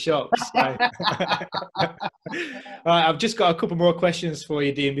numbers in the shops. So. All right, I've just got a couple more questions for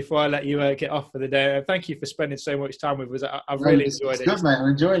you, Dean, before I let you get off for the day. Thank you for spending so much time with us. I've really enjoyed it. Good, mate. I'm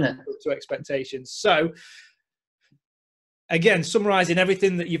enjoying it. To expectations. So, again, summarising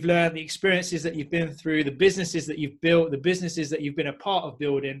everything that you've learned, the experiences that you've been through, the businesses that you've built, the businesses that you've been a part of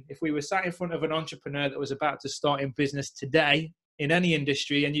building. If we were sat in front of an entrepreneur that was about to start in business today, in any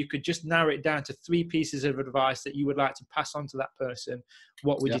industry, and you could just narrow it down to 3 pieces of advice that you would like to pass on to that person,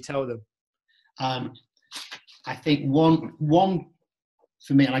 what would you tell them? I think one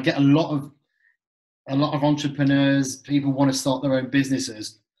for me, and I get a lot of entrepreneurs, people want to start their own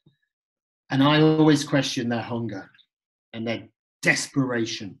businesses, and I always question their hunger and their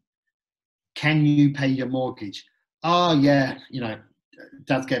desperation. Can you pay your mortgage? Oh yeah,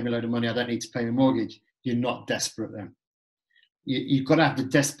 Dad's gave me a load of money, I don't need to pay my mortgage. You're not desperate then. You've got to have the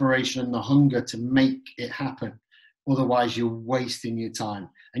desperation and the hunger to make it happen. Otherwise, you're wasting your time.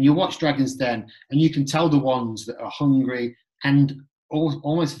 And you watch Dragon's Den, and you can tell the ones that are hungry and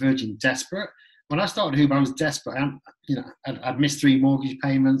almost verging desperate. When I started Who, I was desperate. I'd missed 3 mortgage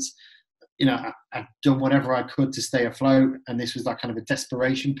payments. I'd done whatever I could to stay afloat. And this was like kind of a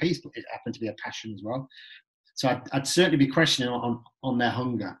desperation piece, but it happened to be a passion as well. So I'd certainly be questioning on their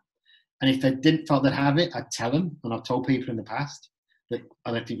hunger. And if they didn't felt they'd have it, I'd tell them. And I've told people in the past that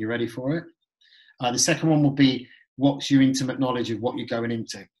I don't think you're ready for it. The second one will be, what's your intimate knowledge of what you're going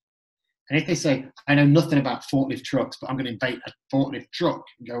into? And if they say, I know nothing about forklift trucks, but I'm going to invent a forklift truck,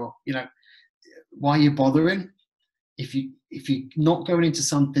 and go, well, you know, why are you bothering? If you're not going into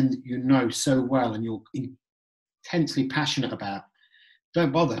something that you know so well and you're intensely passionate about,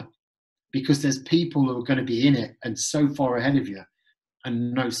 don't bother, because there's people who are going to be in it and so far ahead of you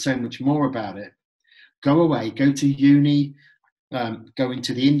and know so much more about it. Go away, go to uni, go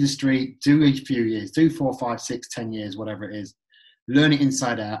into the industry, do a few years, do 4, 5, 6, 10 years, whatever it is, learn it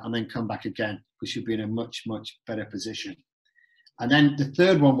inside out, and then come back again, because you'll be in a much, much better position. And then the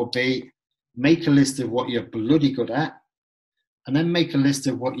third one would be, make a list of what you're bloody good at, and then make a list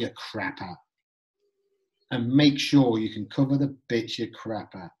of what you're crap at. And make sure you can cover the bits you're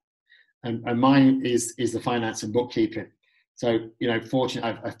crap at. And mine is the finance and bookkeeping. So, you know,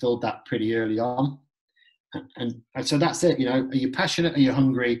 fortunately, I filled that pretty early on. And so that's it, you know, are you passionate, are you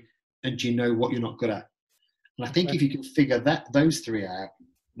hungry, and do you know what you're not good at? And I think if you can figure those three out,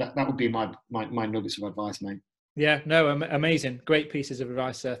 that would be my nuggets of advice, mate. Yeah, no, amazing. Great pieces of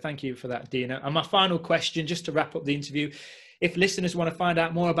advice. Thank you for that, Dean. And my final question, just to wrap up the interview, if listeners want to find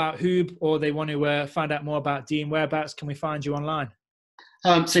out more about Hoob, or they want to find out more about Dean, whereabouts can we find you online?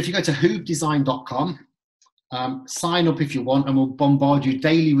 So if you go to hoobdesign.com, sign up if you want, and we'll bombard you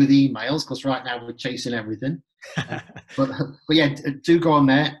daily with emails, because right now we're chasing everything. But yeah, do go on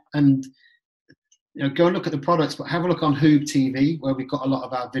there and, you know, go and look at the products, but have a look on Hoob TV, where we've got a lot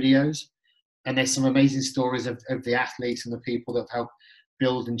of our videos. And there's some amazing stories of the athletes and the people that have helped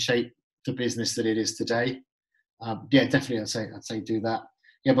build and shape the business that it is today. Yeah, definitely, I'd say do that.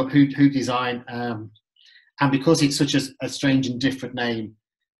 Yeah, but Hoob Design, and because it's such a strange and different name,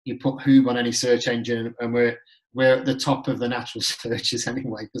 you put Hoob on any search engine, and we're at the top of the natural searches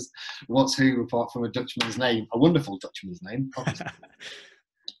anyway. Because what's Hoob apart from a Dutchman's name, a wonderful Dutchman's name, obviously.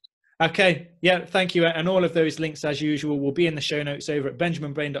 Okay. Yeah. Thank you. And all of those links, as usual, will be in the show notes over at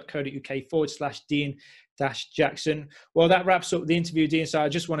benjaminbrain.co.uk/Dean-Jackson. Well, that wraps up the interview, Dean. So I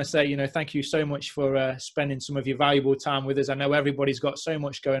just want to say, you know, thank you so much for spending some of your valuable time with us. I know everybody's got so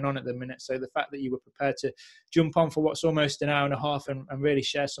much going on at the minute. So the fact that you were prepared to jump on for what's almost an hour and a half and really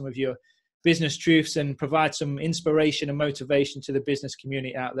share some of your business truths and provide some inspiration and motivation to the business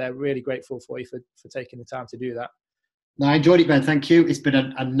community out there. Really grateful for you for taking the time to do that. No, I enjoyed it, Ben. Thank you. It's been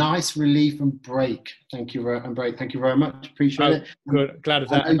a nice relief and break. Thank you, Thank you very much. Appreciate it. Good. Glad of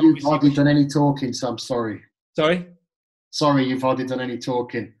that. I know you've hardly done any talking, so I'm sorry. Sorry? Sorry, you've hardly done any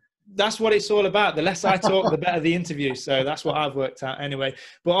talking. That's what it's all about. The less I talk, the better the interview. So that's what I've worked out anyway.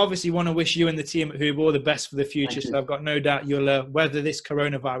 But obviously want to wish you and the team at Hoob all the best for the future. So I've got no doubt you'll weather this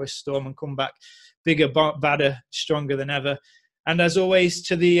coronavirus storm and come back bigger, badder, stronger than ever. And as always,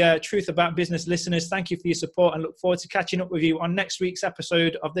 to the Truth About Business listeners, thank you for your support, and look forward to catching up with you on next week's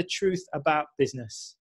episode of The Truth About Business.